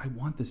X-Files. I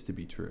want this to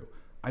be true.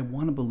 I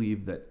want to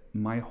believe that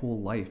my whole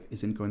life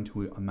isn't going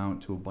to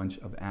amount to a bunch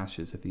of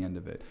ashes at the end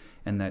of it,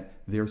 and that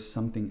there's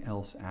something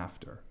else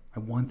after.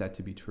 I want that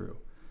to be true.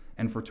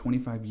 And for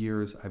 25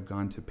 years, I've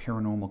gone to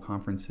paranormal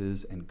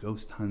conferences and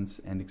ghost hunts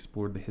and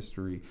explored the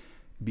history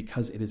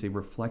because it is a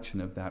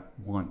reflection of that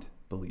want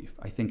belief.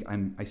 I think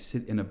I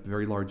sit in a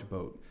very large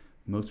boat.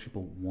 Most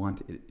people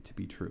want it to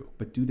be true,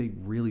 but do they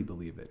really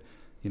believe it?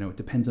 You know, it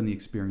depends on the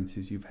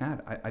experiences you've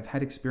had. I've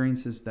had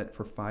experiences that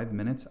for 5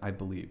 minutes I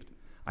believed.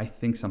 I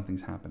think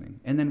something's happening.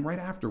 And then right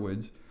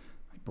afterwards,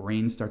 my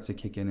brain starts to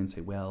kick in and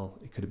say, well,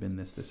 it could have been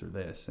this, this, or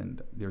this,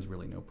 and there's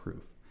really no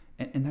proof.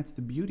 And that's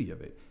the beauty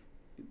of it.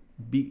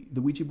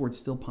 The Ouija board's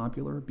still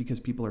popular because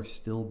people are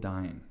still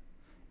dying,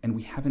 and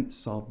we haven't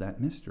solved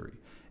that mystery.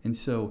 And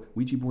so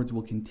Ouija boards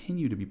will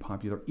continue to be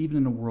popular even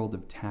in a world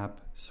of tap,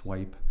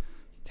 swipe,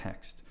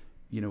 text.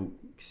 You know,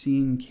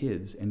 seeing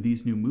kids and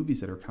these new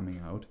movies that are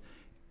coming out,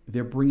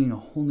 they're bringing a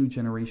whole new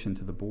generation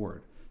to the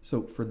board.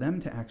 So for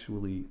them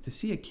to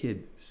see a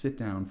kid sit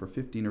down for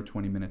 15 or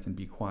 20 minutes and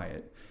be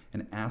quiet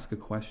and ask a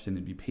question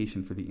and be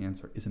patient for the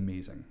answer is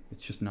amazing.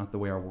 It's just not the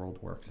way our world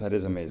works. That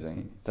is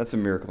amazing. That's a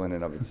miracle in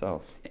and of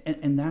itself.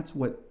 And that's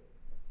what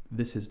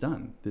this has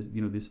done.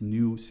 This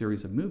new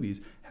series of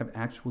movies have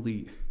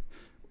actually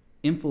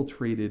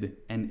infiltrated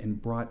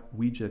and brought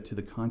Ouija to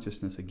the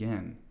consciousness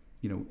again,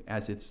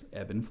 as its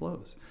ebb and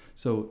flows.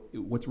 So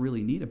what's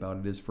really neat about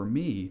it is, for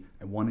me,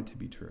 I want it to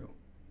be true.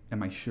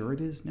 Am I sure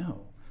it is?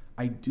 No.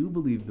 I do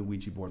believe the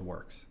Ouija board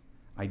works.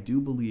 I do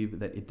believe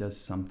that it does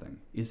something.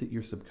 Is it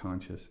your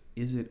subconscious?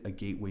 Is it a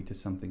gateway to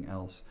something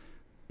else?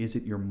 Is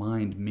it your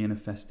mind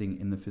manifesting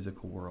in the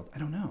physical world? I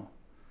don't know.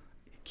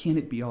 Can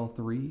it be all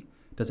three?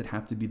 Does it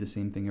have to be the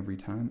same thing every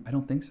time? I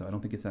don't think so. I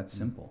don't think it's that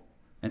simple.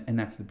 And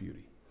that's the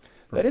beauty.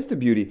 That is the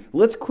beauty.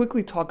 Let's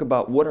quickly talk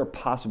about what are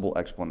possible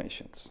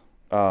explanations.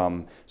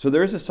 So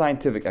there is a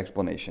scientific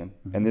explanation,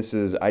 and this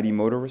is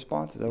ideomotor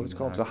response. Is that what it's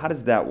called? So how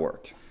does that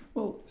work?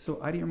 Well, so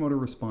ideomotor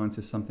response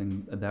is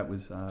something that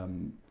was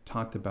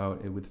talked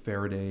about with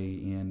Faraday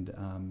and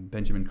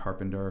Benjamin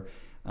Carpenter.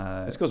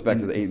 This goes back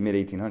to the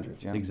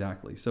mid-1800s, yeah?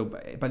 Exactly. So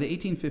by the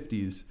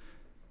 1850s,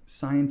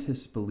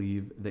 scientists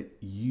believe that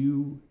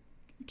you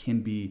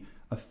can be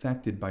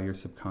affected by your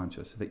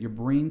subconscious, that your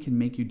brain can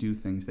make you do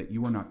things that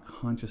you are not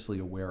consciously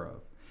aware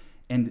of.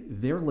 And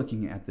they're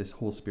looking at this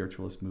whole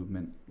spiritualist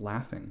movement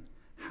laughing.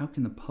 How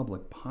can the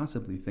public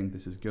possibly think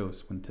this is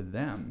ghosts when to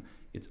them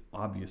it's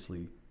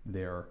obviously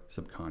their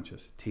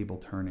subconscious, table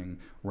turning,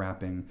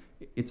 rapping.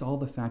 It's all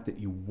the fact that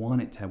you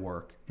want it to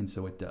work, and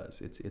so it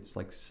does. It's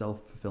like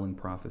self-fulfilling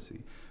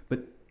prophecy.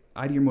 But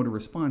ideomotor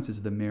response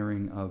is the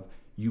marrying of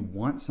you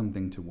want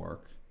something to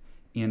work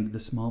and the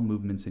small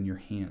movements in your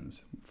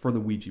hands. For the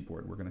Ouija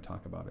board, we're going to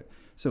talk about it.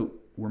 So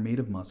we're made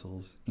of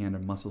muscles, and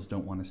our muscles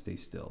don't want to stay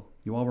still.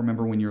 You all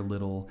remember when you're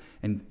little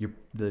and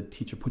the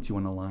teacher puts you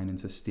on a line and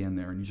says stand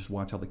there, and you just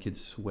watch all the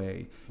kids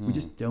sway. We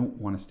just don't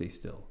want to stay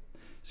still.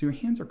 So your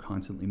hands are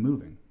constantly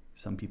moving.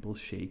 Some people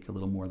shake a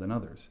little more than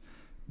others.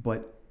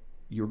 But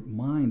your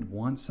mind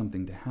wants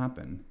something to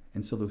happen,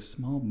 and so those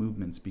small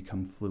movements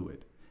become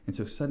fluid. And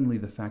so suddenly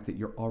the fact that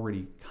you're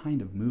already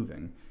kind of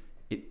moving,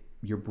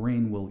 your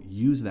brain will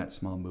use that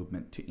small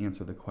movement to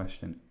answer the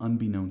question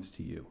unbeknownst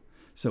to you.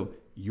 So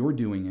you're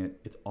doing it,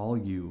 it's all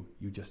you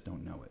just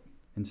don't know it.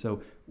 And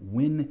so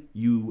when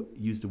you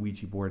use the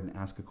Ouija board and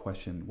ask a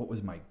question, what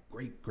was my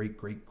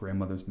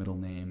great-great-great-grandmother's middle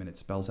name, and it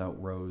spells out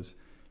Rose,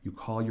 you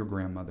call your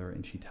grandmother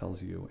and she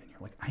tells you, and you're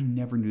like, I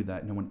never knew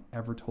that. No one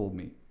ever told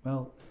me.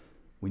 Well,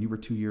 when you were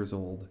 2 years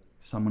old,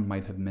 someone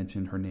might have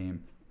mentioned her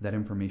name. That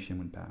information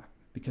went back.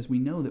 Because we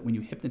know that when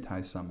you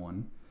hypnotize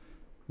someone,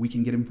 we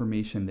can get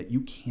information that you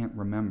can't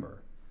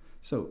remember.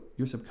 So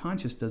your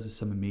subconscious does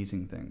some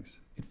amazing things.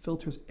 It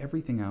filters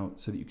everything out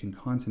so that you can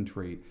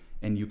concentrate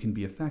and you can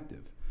be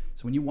effective.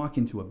 So when you walk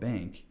into a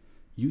bank,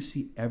 you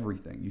see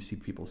everything. You see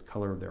people's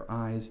color of their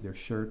eyes, their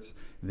shirts,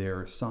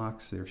 their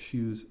socks, their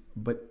shoes.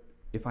 But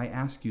if I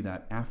ask you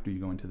that after you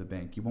go into the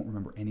bank, you won't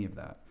remember any of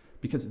that,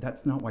 because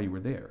that's not why you were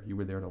there. You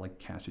were there to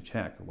cash a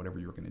check or whatever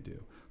you were going to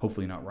do.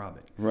 Hopefully not rob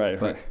it.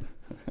 Right.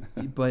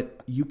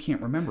 But you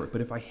can't remember it. But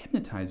if I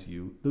hypnotize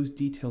you, those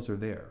details are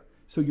there.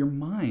 So your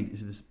mind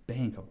is this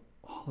bank of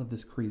all of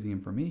this crazy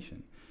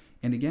information.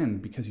 And again,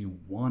 because you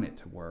want it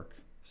to work,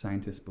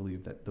 scientists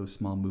believe that those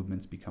small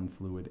movements become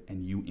fluid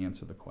and you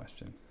answer the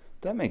question.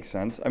 That makes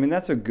sense. I mean,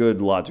 that's a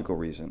good logical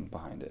reason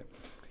behind it.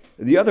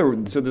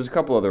 So there's a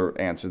couple other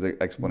answers,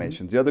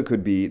 explanations. The other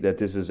could be that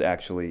this is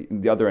actually,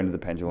 the other end of the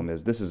pendulum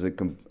is this is a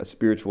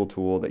spiritual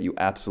tool that you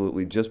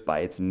absolutely, just by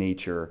its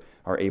nature,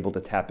 are able to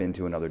tap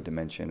into another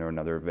dimension or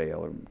another veil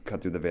or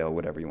cut through the veil,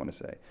 whatever you want to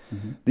say.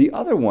 The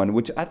other one,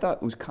 which I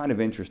thought was kind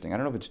of interesting, I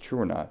don't know if it's true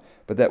or not,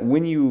 but that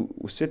when you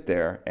sit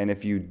there and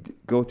if you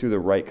go through the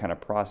right kind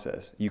of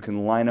process, you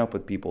can line up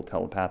with people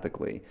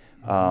telepathically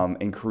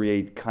and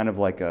create kind of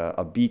like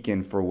a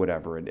beacon for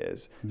whatever it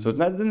is. So it's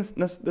not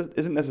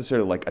isn't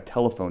necessarily like a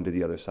telephone to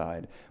the other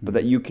side, but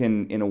that you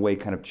can, in a way,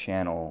 kind of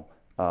channel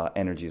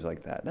energies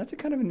like that. That's a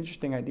kind of an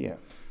interesting idea.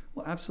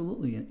 Well,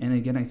 absolutely. And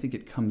again, I think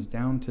it comes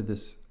down to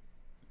this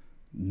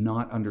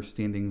not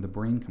understanding the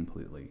brain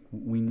completely.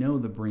 We know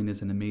the brain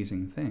is an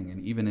amazing thing.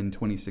 And even in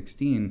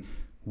 2016,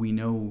 we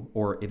know,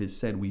 or it is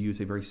said, we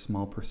use a very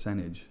small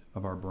percentage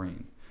of our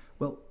brain.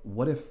 Well,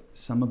 what if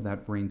some of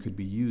that brain could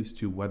be used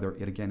to, whether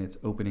it, again, it's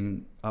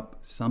opening up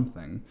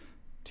something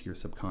to your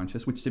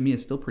subconscious, which to me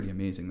is still pretty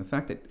amazing. The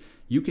fact that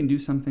you can do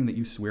something that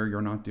you swear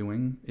you're not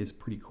doing is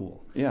pretty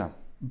cool. Yeah.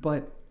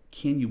 But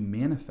can you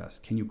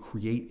manifest? Can you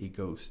create a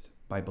ghost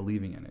by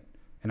believing in it?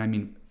 And I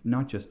mean,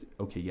 not just,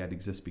 okay, yeah, it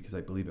exists because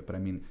I believe it, but I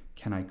mean,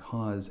 can I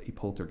cause a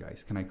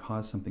poltergeist? Can I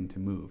cause something to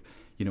move?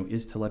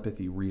 Is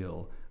telepathy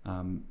real?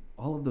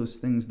 All of those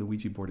things the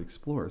Ouija board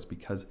explores,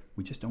 because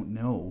we just don't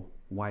know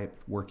why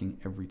it's working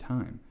every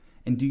time.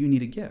 And do you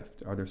need a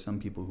gift? Are there some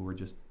people who are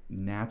just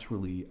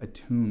naturally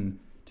attuned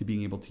to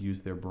being able to use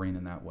their brain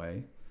in that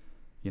way?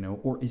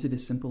 Or is it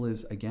as simple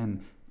as,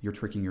 again, you're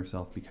tricking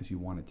yourself because you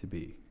want it to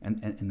be?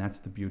 And that's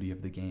the beauty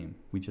of the game.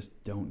 We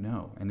just don't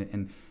know.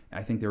 And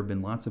I think there have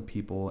been lots of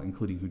people,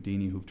 including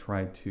Houdini, who've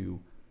tried to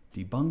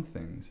debunk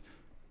things.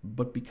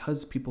 But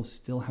because people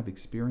still have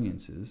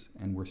experiences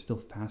and we're still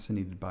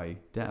fascinated by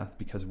death,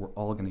 because we're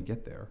all going to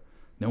get there.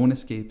 No one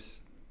escapes.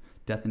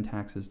 Death and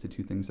taxes, the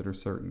two things that are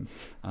certain.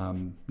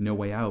 No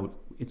way out.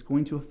 It's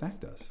going to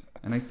affect us.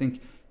 And I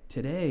think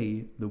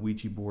today the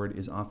Ouija board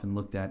is often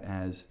looked at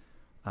as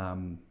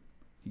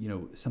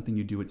something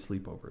you do at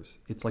sleepovers.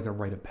 It's like a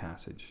rite of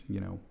passage,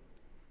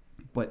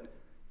 But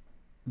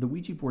the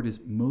Ouija board is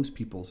most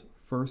people's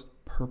first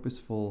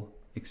purposeful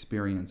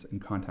experience in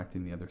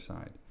contacting the other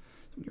side.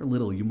 So when you're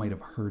little, you might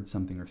have heard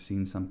something or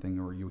seen something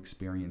or you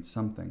experienced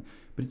something,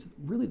 but it's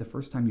really the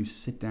first time you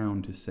sit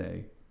down to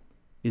say,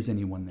 is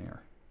anyone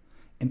there?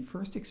 And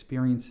first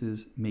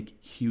experiences make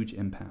huge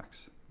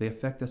impacts. They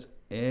affect us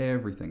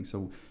everything.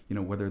 So,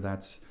 whether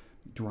that's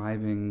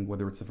driving,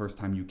 whether it's the first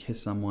time you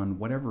kiss someone,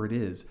 whatever it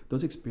is,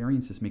 those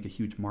experiences make a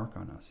huge mark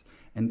on us.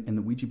 And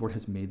the Ouija board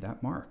has made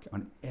that mark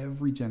on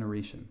every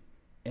generation.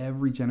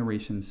 Every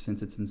generation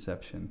since its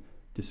inception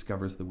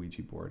discovers the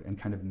Ouija board and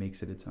kind of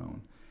makes it its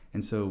own.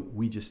 And so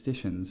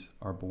Ouijasticians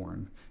are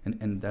born.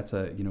 And that's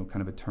a,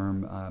 kind of a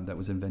term that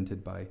was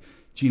invented by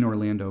Gene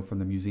Orlando from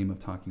the Museum of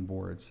Talking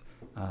Boards.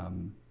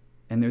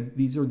 And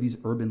these are these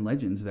urban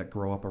legends that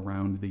grow up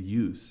around the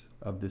use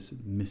of this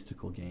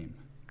mystical game.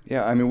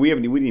 Yeah, I mean, we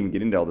didn't even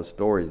get into all the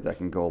stories that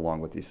can go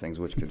along with these things,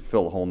 which could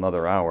fill a whole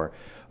nother hour.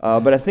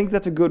 But I think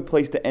that's a good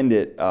place to end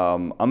it.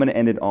 I'm going to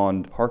end it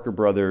on Parker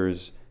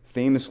Brothers'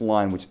 famous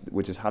line,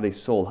 which is how they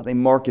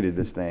marketed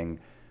this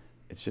thing.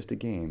 It's just a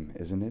game,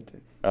 isn't it?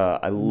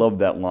 I love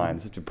that line.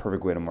 It's such a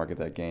perfect way to market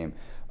that game.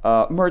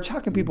 Murch,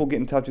 how can people get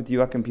in touch with you?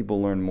 How can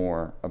people learn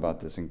more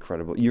about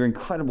your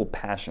incredible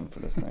passion for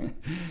this thing?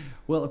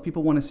 Well, if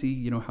people want to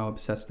see, how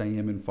obsessed I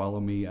am and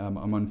follow me,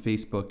 I'm on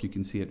Facebook. You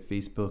can see it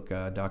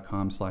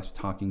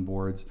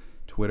facebook.com/talkingboards.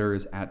 Twitter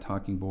is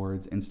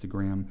 @talkingboards,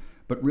 Instagram.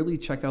 But really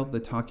check out the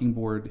Talking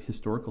Board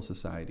Historical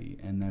Society,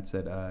 and that's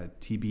at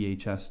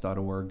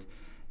tbhs.org,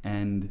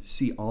 and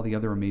see all the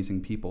other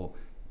amazing people.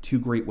 2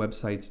 great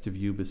websites to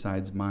view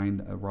besides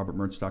mine,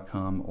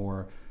 robertmurch.com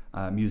or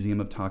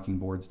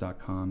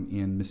museumoftalkingboards.com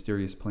and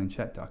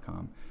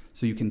mysteriousplanchet.com.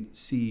 So you can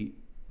see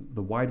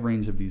the wide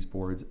range of these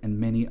boards and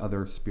many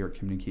other spirit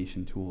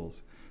communication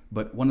tools.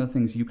 But one of the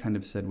things you kind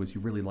of said was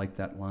you really liked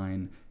that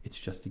line, it's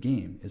just a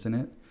game, isn't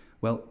it?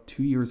 Well,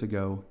 2 years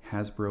ago,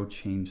 Hasbro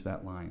changed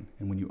that line.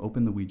 And when you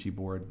open the Ouija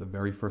board, the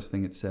very first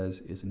thing it says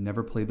is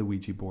never play the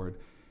Ouija board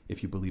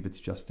if you believe it's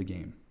just a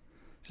game.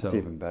 So that's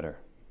even better.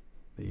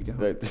 There you go.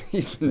 That's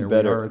even there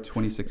better. We are,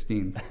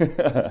 2016.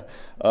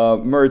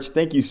 Murch,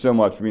 thank you so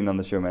much for being on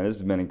the show, man. This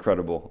has been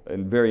incredible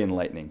and very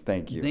enlightening.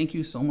 Thank you. Thank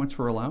you so much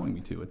for allowing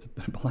me to. It's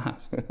been a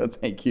blast.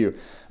 Thank you.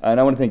 And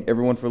I want to thank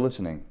everyone for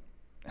listening.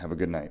 Have a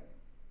good night.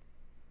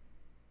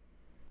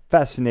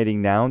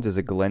 Fascinating Nouns is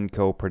a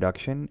Glencoe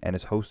production and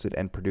is hosted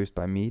and produced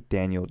by me,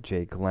 Daniel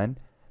J. Glenn.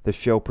 The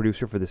show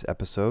producer for this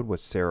episode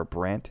was Sarah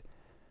Brandt.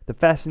 The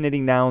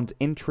Fascinating Nouns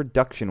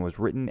introduction was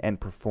written and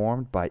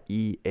performed by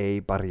E.A.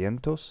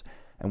 Barrientos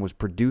and was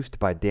produced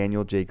by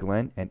Daniel J.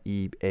 Glenn and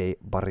E.A.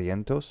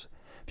 Barrientos.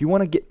 If you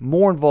want to get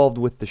more involved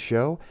with the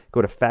show,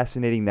 go to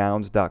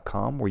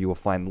fascinatingnouns.com, where you will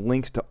find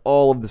links to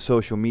all of the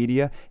social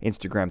media,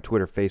 Instagram,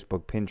 Twitter,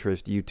 Facebook,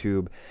 Pinterest,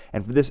 YouTube.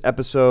 And for this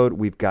episode,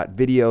 we've got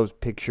videos,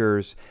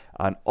 pictures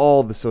on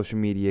all the social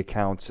media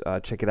accounts.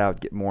 Check it out,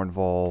 get more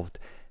involved.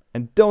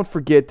 And don't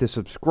forget to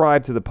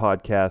subscribe to the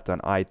podcast on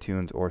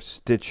iTunes or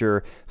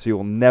Stitcher so you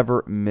will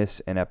never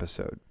miss an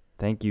episode.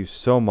 Thank you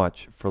so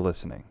much for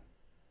listening.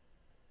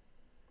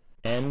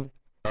 End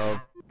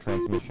of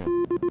transmission.